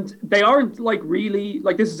 and they aren't like really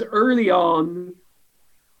like this is early on.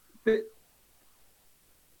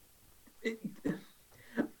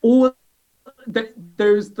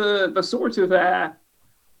 There's the sort of I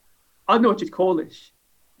don't know what you'd call it.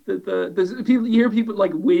 There's people, you hear people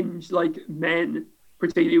like whinge, like men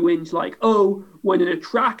particularly whinge, like, oh, when an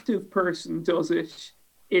attractive person does it,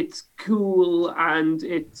 it's cool and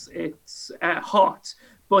it's hot.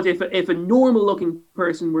 But if a normal looking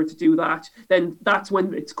person were to do that, then that's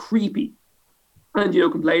when it's creepy. And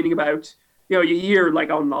complaining about you hear like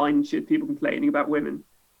online shit, people complaining about women.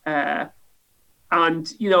 And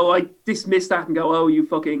I dismiss that and go, oh, you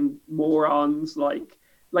fucking morons, like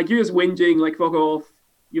you're just whinging, like fuck off,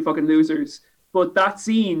 you fucking losers. But that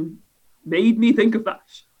scene made me think of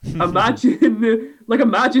that. Imagine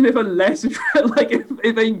if a less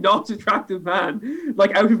if a not attractive man,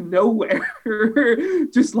 like out of nowhere,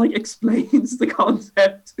 just like explains the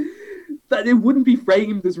concept that it wouldn't be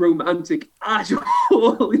framed as romantic at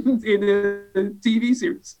all in a TV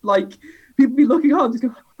series. Like people be looking on, just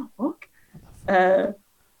going, "What the fuck?"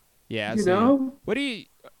 Yeah, You so know? what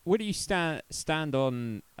do you stand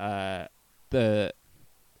on the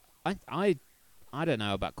I don't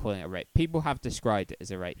know about calling it a rape. People have described it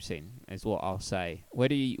as a rape scene, is what I'll say. Where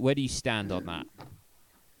do you stand on that?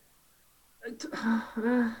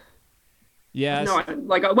 Yes. No,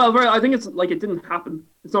 like, well, I think it's like it didn't happen.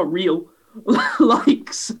 It's not real.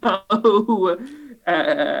 Like, so,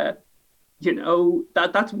 uh, you know,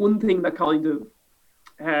 that's one thing that kind of,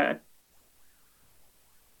 uh,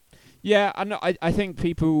 Yeah, I know. I think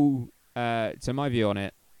people. So my view on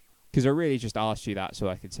it, because I really just asked you that so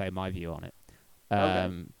I could say my view on it.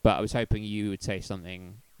 okay. But I was hoping you would say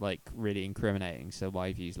something like really incriminating, so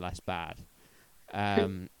my view's less bad.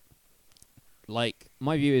 Um, like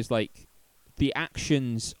my view is like the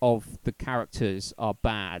actions of the characters are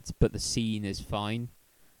bad, but the scene is fine.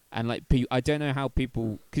 And like, I don't know how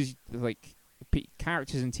people, because like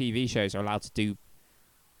characters in TV shows are allowed to do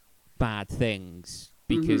bad things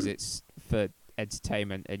because Hmm. it's for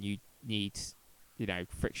entertainment, and you need,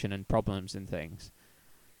 friction and problems and things.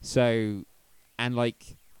 So, and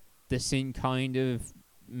like the scene kind of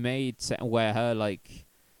where her like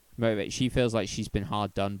motivate, she feels like she's been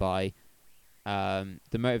hard done by.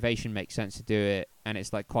 The motivation makes sense to do it, and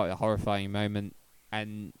it's like quite a horrifying moment.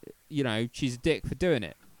 And she's a dick for doing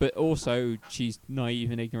it, but also she's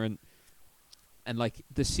naive and ignorant. And like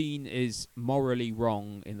the scene is morally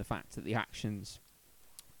wrong in the fact that the actions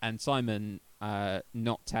and Simon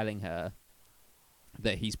not telling her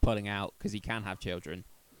that he's pulling out because he can have children,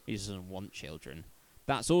 he doesn't want children.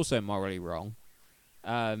 That's also morally wrong.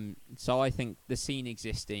 So I think the scene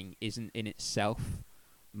existing isn't in itself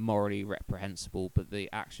morally reprehensible, but the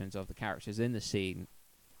actions of the characters in the scene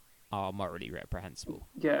are morally reprehensible.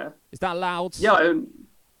 Yeah. Is that loud? Yeah.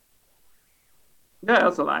 Yeah,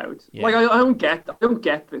 that's allowed. Like, Yeah. I don't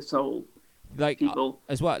get this whole Like people.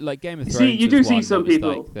 as well, like Game of You see, Thrones you was do see one that some was like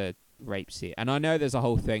people. the rape scene, and I know there's a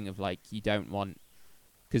whole thing of like you don't want,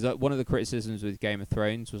 because one of the criticisms with Game of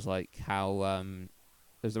Thrones was like how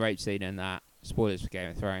there's the rape scene in that, spoilers for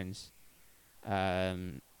Game of Thrones,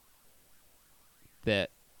 that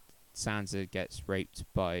Sansa gets raped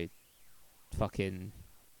by fucking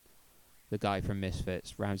the guy from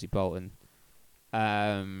Misfits, Ramsay Bolton.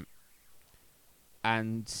 Um,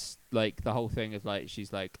 and like the whole thing is like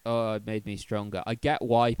she's like, "Oh, it made me stronger." I get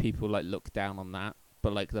why people like look down on that,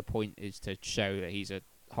 but like the point is to show that he's a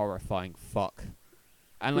horrifying fuck.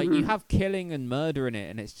 And like you Hmm. have killing and murder in it,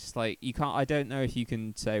 and it's just like you can't. I don't know if you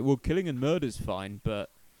can say, "Well, killing and murder's fine,"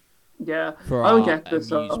 but Yeah, for I don't our get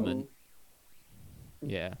this amusement, whole.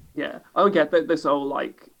 yeah, Yeah, I don't get this whole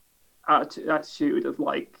like attitude of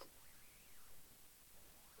like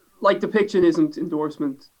depiction isn't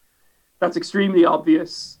endorsement. That's extremely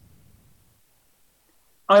obvious.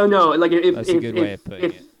 I don't know, like that's a good way of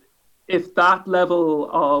putting it. if that level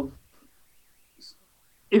of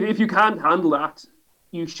if you can't handle that,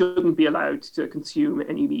 you shouldn't be allowed to consume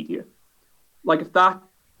any media. Like if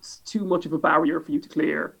that's too much of a barrier for you to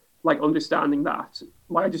clear, like understanding that,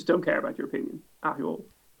 like I just don't care about your opinion at all.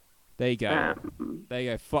 There you go. There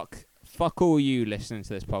you go. Fuck all you listening to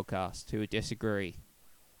this podcast who would disagree.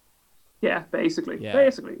 Yeah, Yeah, basically,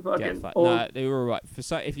 get fucking fucked. all. No, you're all right.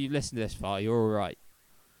 If you listen to this far, you're all right.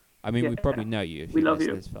 I mean, we Yeah, probably know you if we you love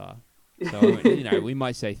listen you. this far. So we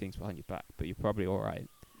might say things behind your back, but you're probably all right.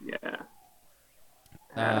 Yeah.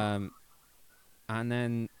 Um, and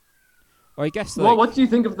then, well, I guess Well, like, what do you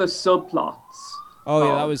think of the subplots oh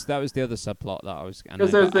yeah, of? that was the other subplot that I was,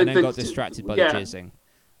 Because there's and then got distracted by the yeah, jizzing.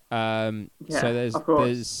 So yeah, of course.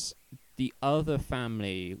 there's the other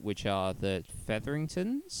family, which are the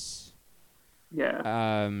Featheringtons. Yeah.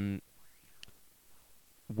 Um,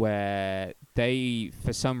 where they,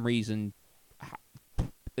 for some reason,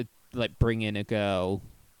 like bring in a girl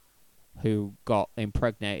who got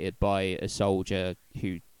impregnated by a soldier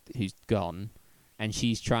who's gone, and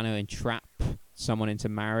she's trying to entrap someone into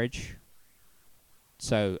marriage.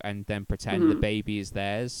 So and then pretend the Hmm. baby is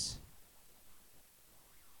theirs.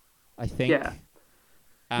 I think, Yeah.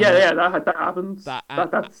 and Yeah, like yeah, that happens. that,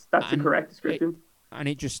 That's the and correct it description. and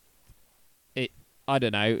it just it. I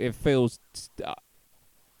don't know. It feels.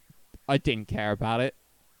 I didn't care about it.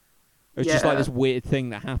 It's just like Yeah. this weird thing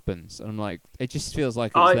that happens, and I'm like, it just feels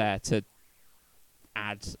like it's I there to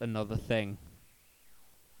add another thing.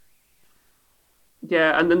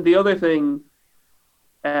 Yeah, and then the other thing,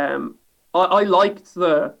 I liked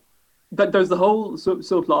the there's the whole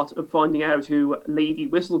subplot of finding out who Lady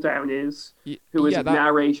Whistledown is, who is Yeah, a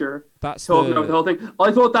narrator that's talking over the whole thing.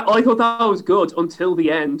 I thought that was good until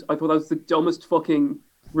the end. I thought that was the dumbest fucking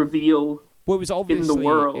reveal well, in the it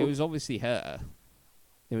world. was obviously her.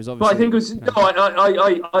 It was But I think it obviously was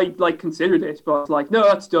no, I like considered it, but like no,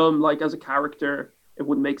 that's dumb. Like as a character, it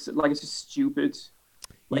wouldn't make sense. Like it's just stupid.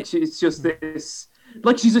 yeah, It's just this.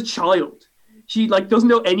 Like she's a child. She like doesn't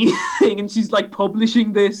know anything, and she's like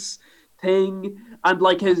publishing this thing, and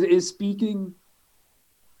like is speaking,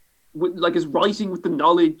 with, like is writing with the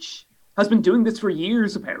knowledge. Has been doing this for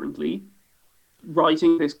years apparently,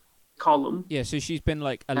 writing this column, yeah. So she's been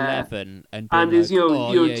like uh, 11 and been and is like,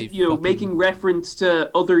 oh yeah, you making fucking reference to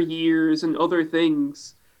other years and other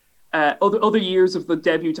things, other years of the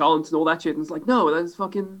debutante and all that shit. And it's like, no, that's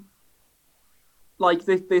fucking like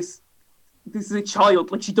this is a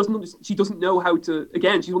child. Like she doesn't know how to.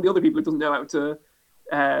 Again, she's one of the other people who doesn't know how to,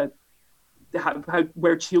 uh, how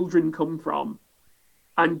where children come from.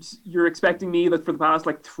 And you're expecting me that for the past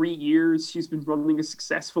like 3 years she's been running a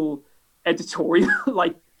successful editorial?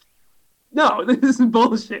 Like, no, this isn't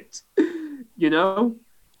bullshit. You know?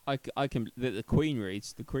 I can the Queen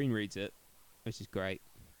reads it, which is great.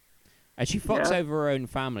 And she fucks Yeah. over her own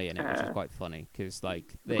family in it, which is quite funny because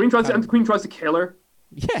like The Queen tries to kill her,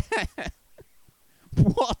 yeah.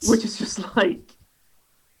 What? which is just like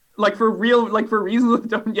for real, like for reasons that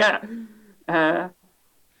don't. Yeah.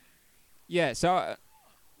 Yeah, so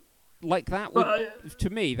like that would to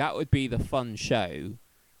me that would be the fun show.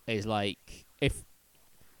 Is like if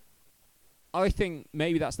I think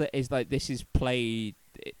maybe that's this is played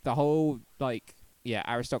the whole like yeah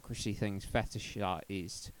aristocracy thing's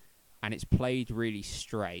fetishized, and it's played really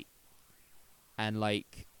straight, and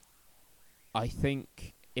like I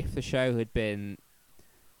think if the show had been,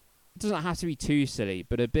 it doesn't have to be too silly,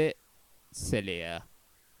 but a bit sillier,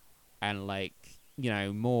 and like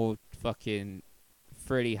more fucking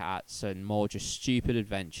frilly hats and more just stupid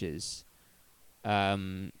adventures,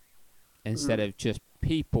 instead of just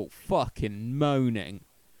people fucking moaning,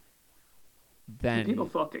 then people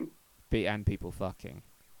fucking. and people fucking,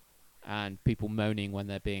 and people moaning when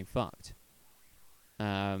they're being fucked.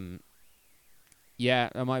 Yeah,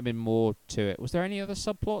 there might have been more to it. Was there any other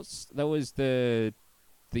subplots? There was the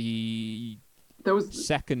There was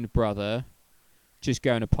second brother just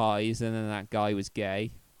going to parties, and then that guy was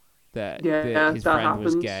gay. That his that friend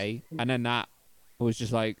was happens. gay, and then that was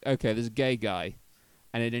just like, okay, there's a gay guy,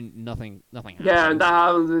 and it didn't nothing happens. Yeah, and that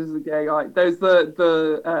happens. There's the gay guy. There's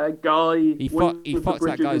the guy. He fucks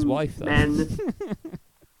that guy's wife though. Men.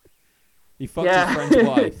 He fucks his friend's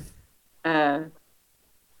wife.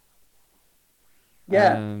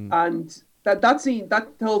 Yeah, and that scene, that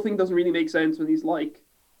whole thing doesn't really make sense when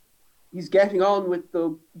he's getting on with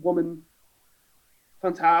the woman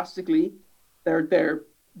fantastically. They're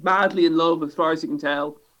madly in love as far as you can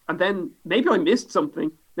tell. And then maybe I missed something.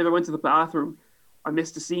 Maybe I went to the bathroom. I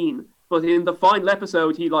missed a scene. But in the final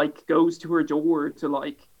episode, he like goes to her door to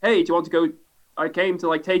like, hey, do you want to go? I came to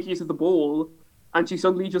like take you to the ball, and she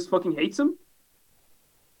suddenly just fucking hates him.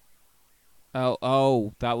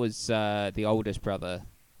 Oh, that was the oldest brother.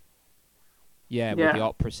 Yeah, with the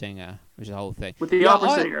opera singer, which is the whole thing. With the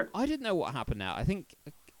opera singer. I didn't know what happened now. I think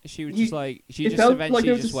she was just like she it just felt eventually like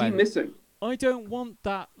there was just a scene went. missing. I don't want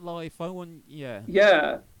that life. I want Yeah,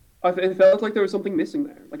 it felt like there was something missing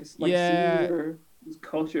there, like a scene or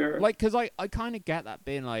culture. Like, cause I kind of get that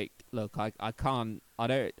being like, look, I can't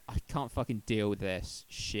fucking deal with this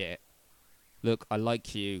shit. Look, I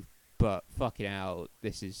like you, but fucking hell,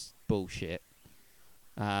 this is bullshit.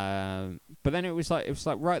 But then it was like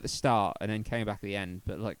right at the start, and then came back at the end.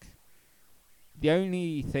 But like, the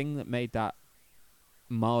only thing that made that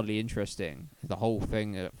mildly interesting, the whole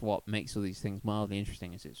thing of what makes all these things mildly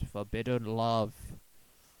interesting, is it's forbidden love.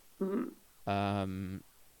 Mm-hmm.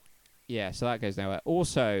 Yeah, so that goes nowhere.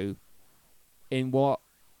 Also, in what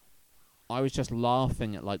I was just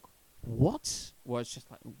laughing at, like, what was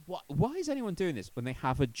just like, what? Why is anyone doing this when they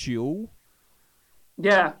have a duel?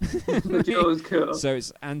 Yeah, the duel is cool. So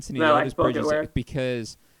it's Anthony No, Otis Bridges wear.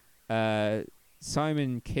 because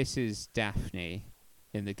Simon kisses Daphne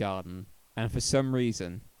in the garden, and for some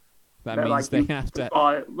reason that means they have to.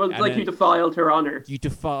 You defiled her honor. You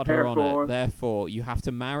defiled her honor. Therefore, you have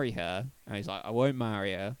to marry her. And he's like, I won't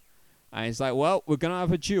marry her. And he's like, well, we're gonna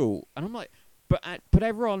have a duel. And I'm like, but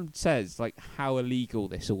everyone says like how illegal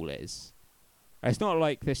this all is. It's not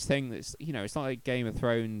like this thing that's it's not like Game of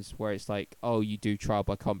Thrones where it's like, oh, you do trial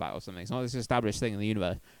by combat or something. It's not this established thing in the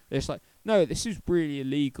universe. It's like, no, this is really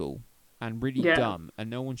illegal and really dumb, and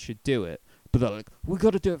no one should do it. But they're like, we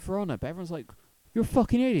got to do it for honor. But everyone's like, you're a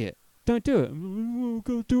fucking idiot. don't do it. I'm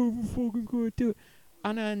gonna do it. I'm fucking gonna do it.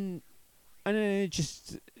 And then it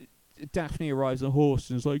just Daphne arrives on a horse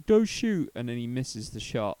and is like, "Don't shoot!" And then he misses the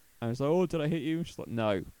shot. And it's like, "Oh, did I hit you?" And she's like,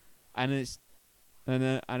 "No." And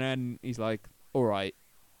then he's like, "All right,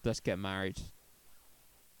 let's get married."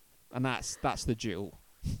 And that's the duel.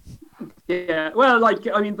 Yeah, well, like,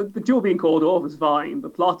 I mean, the duel being called off is fine. The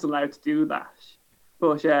plot's allowed to do that.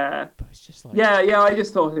 But, But it's just like, yeah, I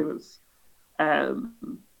just thought it was. I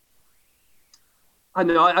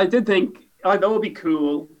know, I did think that would be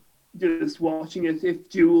cool just watching it if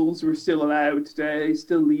duels were still allowed today,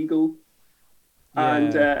 still legal. yeah,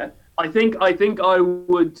 And I think I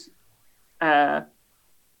would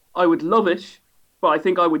love it, but I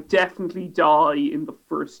think I would definitely die in the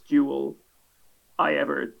first duel I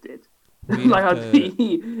ever did. we Like, have I'd to,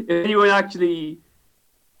 be, if anyone actually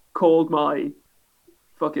called me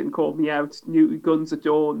out, new guns at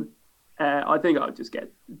dawn, I think I'd just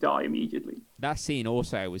die immediately. that scene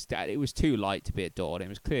also was that it was too light to be at dawn. It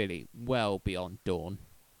was clearly well beyond dawn.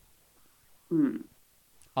 Hmm.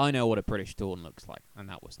 I know what a British dawn looks like, and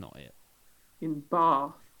that was not it. In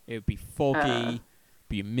Bath. It would be foggy,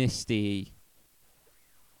 be misty.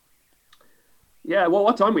 Yeah, well,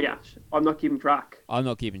 what time are we at? I'm not keeping track. I'm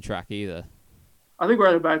not keeping track either. I think we're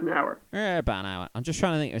at about an hour. About an hour. I'm just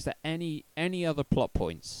trying to think. Is there any other plot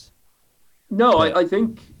points? No, But I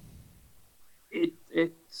think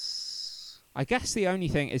it's. I guess the only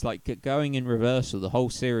thing is like going in reversal. The whole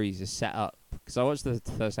series is set up because I watched the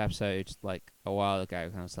first episode like a while ago,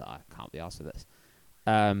 and I was like, I can't be asked for this.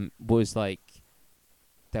 Was like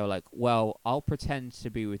they were like, well, I'll pretend to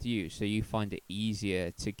be with you, so you find it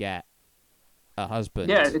easier to get a husband.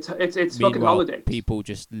 Yeah, it's fucking Meanwhile, holidays. people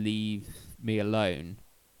just leave me alone,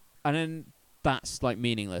 and then that's like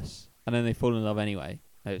meaningless. And then they fall in love anyway.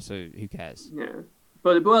 So who cares? Yeah,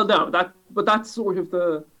 but well, no, that's sort of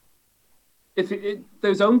the.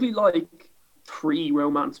 There's only like 3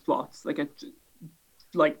 romance plots that get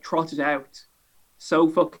like trotted out so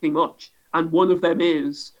fucking much, and one of them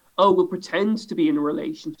is, oh, we'll pretend to be in a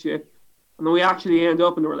relationship, and then we actually end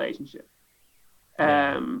up in a relationship.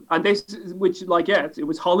 And this, which like, yeah, it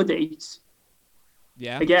was Holidays.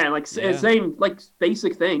 Yeah. Again, like same like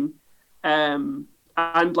basic thing, and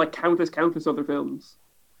like countless other films,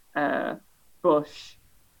 but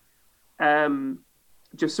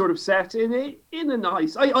just sort of set in a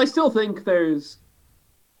nice. I still think there's.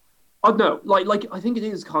 I don't know, like I think it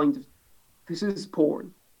is kind of. This is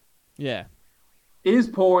porn. Yeah. It is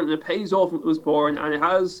porn, and it pays off when it was porn, and it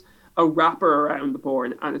has a wrapper around the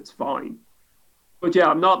porn, and it's fine. But yeah,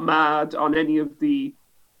 I'm not mad on any of the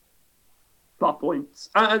plot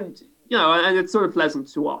points, and and it's sort of pleasant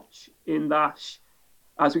to watch in that,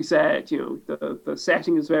 as we said, the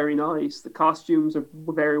setting is very nice, the costumes are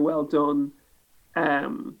very well done,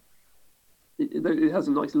 it has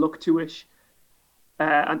a nice look to it,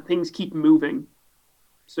 and things keep moving.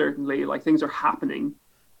 Certainly, like things are happening.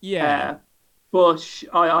 Yeah. But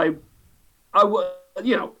I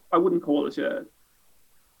wouldn't call it a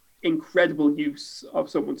incredible use of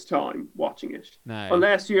someone's time watching it. No.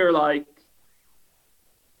 Unless you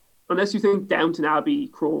think Downton Abbey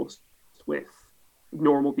crossed with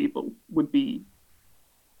normal people would be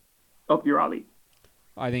up your alley.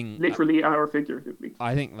 I think literally or figuratively.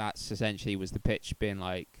 I think that's essentially was the pitch, being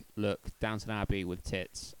like, look, Downton Abbey with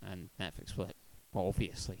tits, and Netflix was like, well,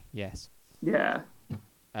 obviously, yes. Yeah.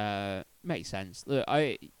 Makes sense. Look,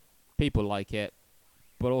 people like it,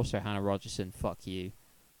 but also Hannah Rogerson, fuck you.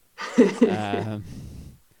 So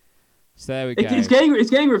there we go. It's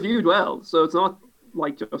getting reviewed well, so it's not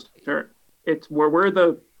like just her. It's we're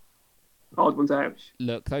the odd ones out.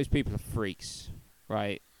 Look, those people are freaks,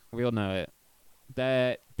 right? We all know it.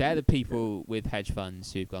 They're the people with hedge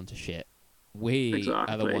funds who've gone to shit. We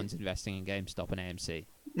are the ones investing in GameStop and AMC.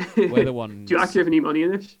 We're the ones. Do you actually have any money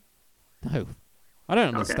in it? No, I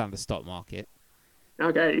don't understand the stock market.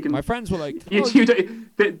 Okay, you can. My friends were like,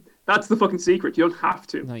 that's the fucking secret. You don't have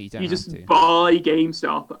to. No, you don't. You have just to. buy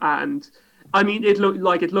GameStop, and I mean, it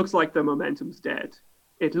looks like the momentum's dead.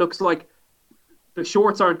 It looks like the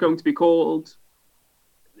shorts aren't going to be called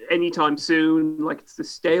anytime soon. Like it's the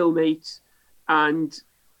stalemate, and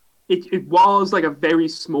it was like a very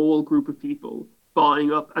small group of people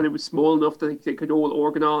buying up, and it was small enough that they could all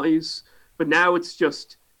organize. But now it's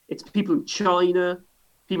people in China,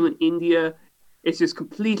 people in India. It's this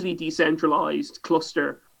completely decentralized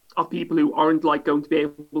cluster of people who aren't like going to be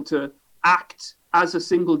able to act as a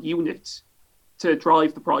single unit to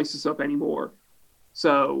drive the prices up anymore.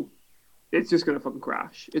 So it's just going to fucking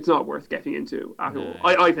crash. It's not worth getting into at all.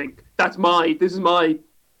 I think this is my,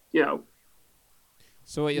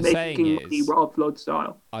 So what you're saying making money is Rob Flood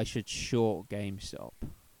style. I should short GameStop.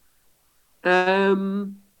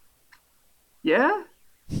 Um, yeah,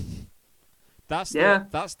 That's yeah,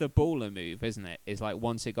 the baller move, isn't it? It's like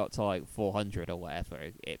once it got to like 400 or whatever,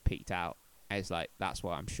 it peaked out. It's like that's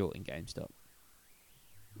why I'm shorting GameStop.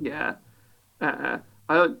 yeah. Uh,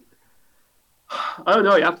 I don't, I don't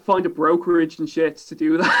know. You have to find a brokerage and shit to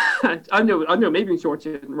do that. I know. Maybe in short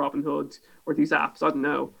shit in Robinhood or these apps. I don't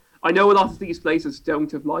know. I know a lot of these places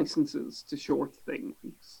don't have licenses to short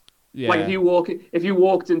things. Yeah. Like if you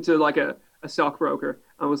walked into like a stockbroker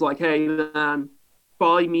and was like, "Hey man,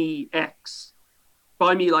 buy me X,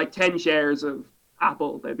 buy me like 10 shares of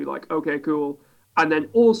Apple," they'd be like, "Okay, cool." And then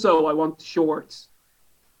also I want to short.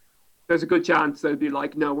 There's a good chance they'd be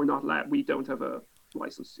like, "No, we're not allowed. We don't have a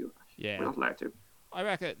license to do that. Yeah. We're not allowed to." I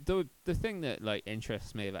reckon the thing that like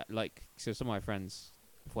interests me about like so some of my friends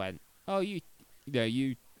went, oh you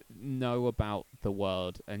know about the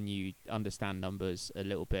world and you understand numbers a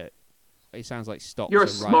little bit. It sounds like stocks. You're a are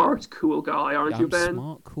smart, cool guy, aren't you, I'm Ben?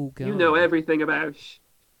 smart, cool guy. You know everything about.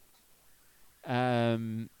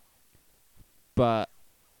 But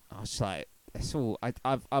I was like, it's all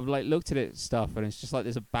I've like looked at it stuff and it's just like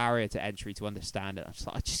there's a barrier to entry to understand it. I'm just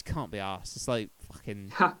like, I just can't be arsed. It's like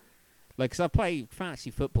fucking. Like, 'cause I play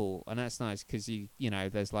fantasy football, and that's nice because you know,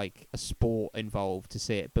 there's like a sport involved to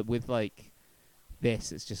see it. But with like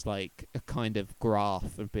this, it's just like a kind of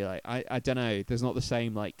graph, and be like, I don't know. There's not the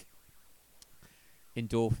same like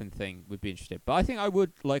endorphin thing. Would be interested, but I think I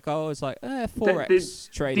would like. I was like,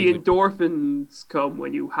 forex trading. The endorphins come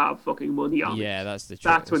when you have fucking money on it. Yeah, that's the.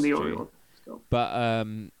 That's when the endorphins come. But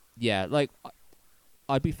yeah, like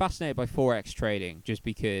I'd be fascinated by forex trading just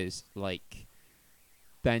because like.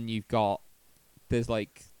 Then there's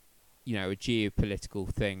like, you know, a geopolitical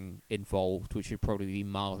thing involved, which would probably be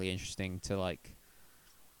mildly interesting to like,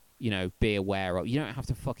 you know, be aware of. You don't have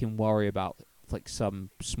to fucking worry about like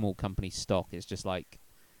some small company stock. It's just like,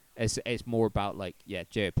 it's more about like, yeah,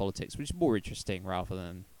 geopolitics, which is more interesting rather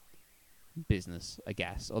than business, I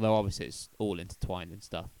guess. Although obviously it's all intertwined and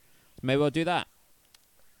stuff. Maybe I'll do that.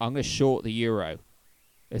 I'm gonna short the euro.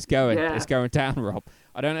 It's going down, Rob.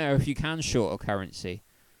 I don't know if you can short a currency.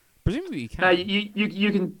 Presumably you can.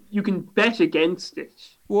 You can bet against it.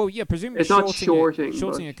 Well, yeah, presumably it's not shorting.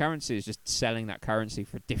 Shorting a currency is just selling that currency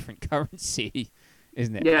for a different currency,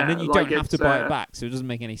 isn't it? Yeah, and then you don't have to buy it back, so it doesn't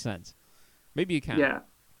make any sense. Maybe you can. Yeah.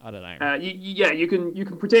 I don't know. You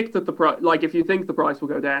can predict that the price. Like if you think the price will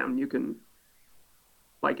go down, you can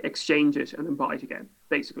like exchange it and then buy it again.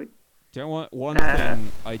 Basically. Do you know what? One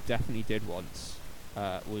thing I definitely did once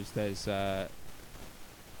was there's.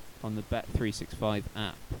 On the Bet365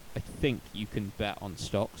 app, I think you can bet on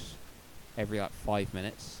stocks every like 5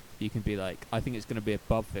 minutes. You can be like, I think it's going to be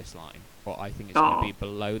above this line, or I think it's going to be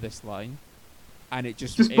below this line, and it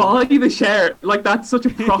just buy the share. Like that's such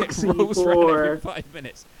a proxy it rolls for every 5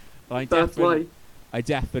 minutes. I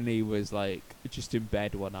definitely was like just in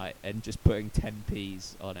bed one night and just putting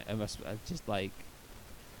 10p's on it. I just like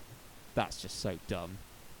that's just so dumb.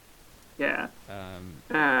 Yeah.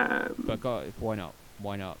 But God, why not?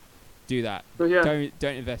 Why not? Do that. So, yeah.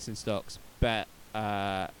 Don't invest in stocks. Bet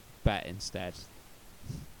instead.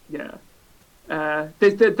 Yeah.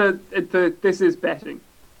 This is betting.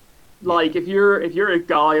 Like if you're a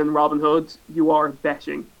guy on Robinhood, you are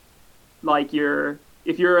betting. Like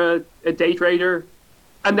if you're a day trader,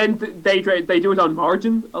 and then they do it on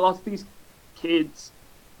margin. A lot of these kids,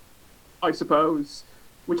 I suppose,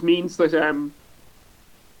 which means that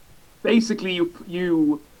basically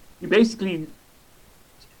you basically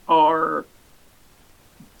are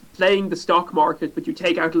playing the stock market, but you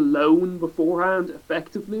take out a loan beforehand,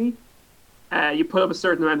 effectively. You put up a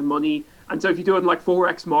certain amount of money, and so if you do it in like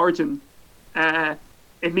 4x margin,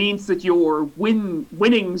 it means that your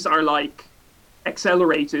winnings are like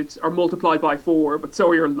accelerated or multiplied by 4, but so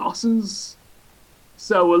are your losses.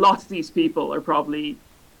 So a lot of these people are probably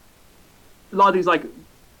a lot of these like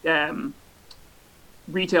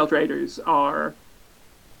retail traders are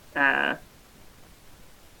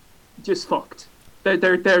just fucked.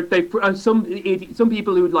 Some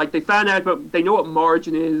people who like they found out, but they know what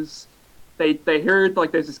margin is. They heard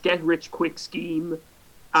like there's this get rich quick scheme,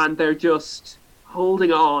 and they're just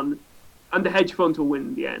holding on, and the hedge funds will win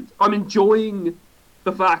in the end. I'm enjoying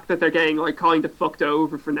the fact that they're getting like kind of fucked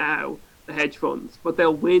over for now, the hedge funds, but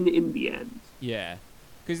they'll win in the end. Yeah,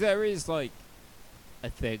 because there is like a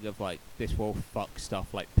thing of like this will fuck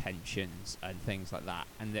stuff like pensions and things like that,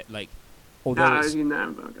 and that like although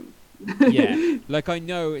yeah, like I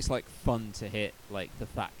know it's like fun to hit like the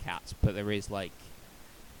fat cats, but there is like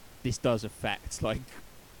this does affect like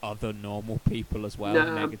other normal people as well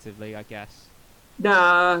negatively, I guess.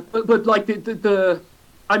 Nah, but like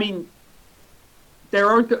I mean, there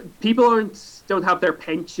aren't people aren't don't have their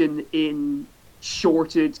pension in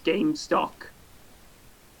shorted GameStop,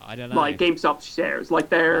 I don't like know. GameStop shares. Like I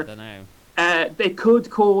they're don't know. they could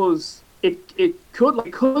cause it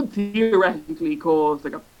could theoretically cause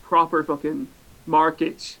like a proper fucking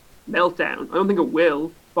market meltdown. I don't think it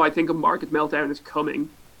will, but I think a market meltdown is coming,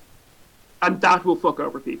 and that will fuck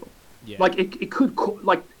over people. Yeah. Like it could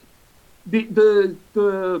like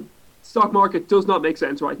the stock market does not make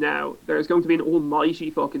sense right now. There's going to be an almighty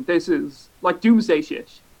fucking this is like doomsday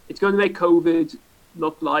shit. It's going to make COVID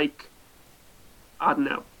look like I don't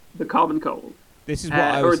know the common cold. This is what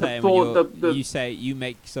I was saying when you say you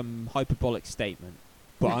make some hyperbolic statement,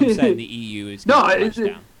 but I'm saying the EU is going to crash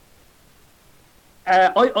down.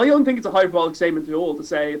 I don't think it's a hyperbolic statement at all to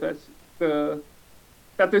say that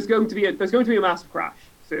there's going to be a massive crash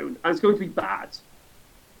soon, and it's going to be bad.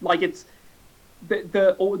 Like it's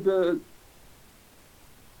the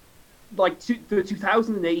like the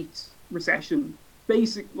 2008 recession,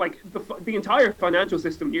 like the entire financial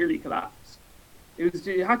system nearly collapsed.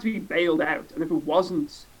 It had to be bailed out, and if it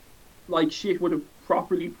wasn't, like shit would have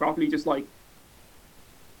properly just like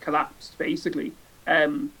collapsed basically.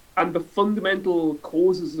 And the fundamental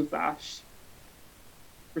causes of that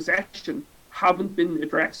recession haven't been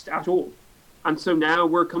addressed at all. And so now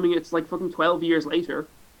we're coming, it's like fucking 12 years later,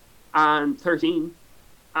 and 13,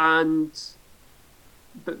 and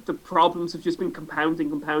the problems have just been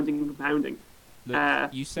compounding.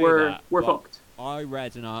 Look, you say we're that, we're but fucked. I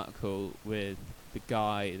read an article with the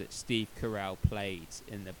guy that Steve Carell played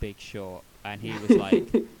in The Big Short, and he was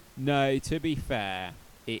like, no, to be fair,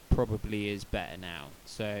 it probably is better now.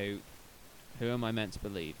 So, who am I meant to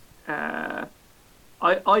believe?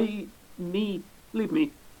 Leave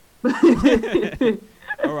me.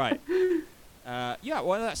 All right. Yeah,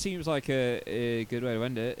 well, that seems like a good way to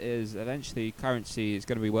end it. Is eventually currency is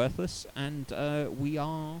going to be worthless, and we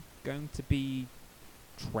are going to be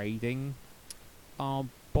trading our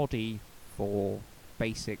body for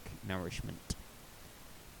basic nourishment.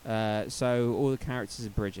 So all the characters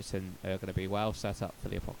in Bridgerton are going to be well set up for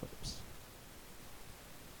the apocalypse.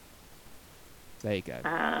 There you go.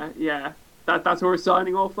 Yeah, that's what we're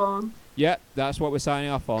signing off on. Yeah, that's what we're signing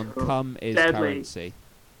off on. Cool. Come is Deadly. currency.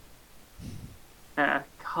 God,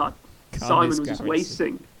 Come Simon is was just currency.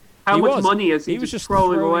 wasting. How much money is he was just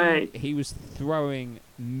throwing away? He was throwing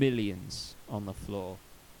millions on the floor.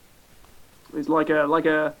 He's like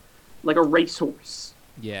a racehorse.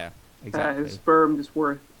 Yeah, exactly. His sperm is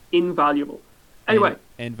worth invaluable. Anyway,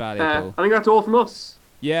 invaluable. I think that's all from us.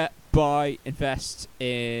 Yeah, buy, invest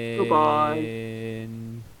in Goodbye.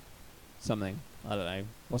 something. I don't know.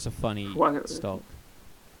 What's a funny stock?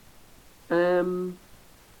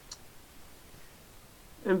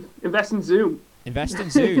 Invest in Zoom. Invest in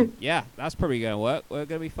Zoom. Yeah, that's probably going to work. We're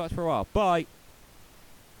going to be fucked for a while. Bye.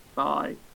 Bye.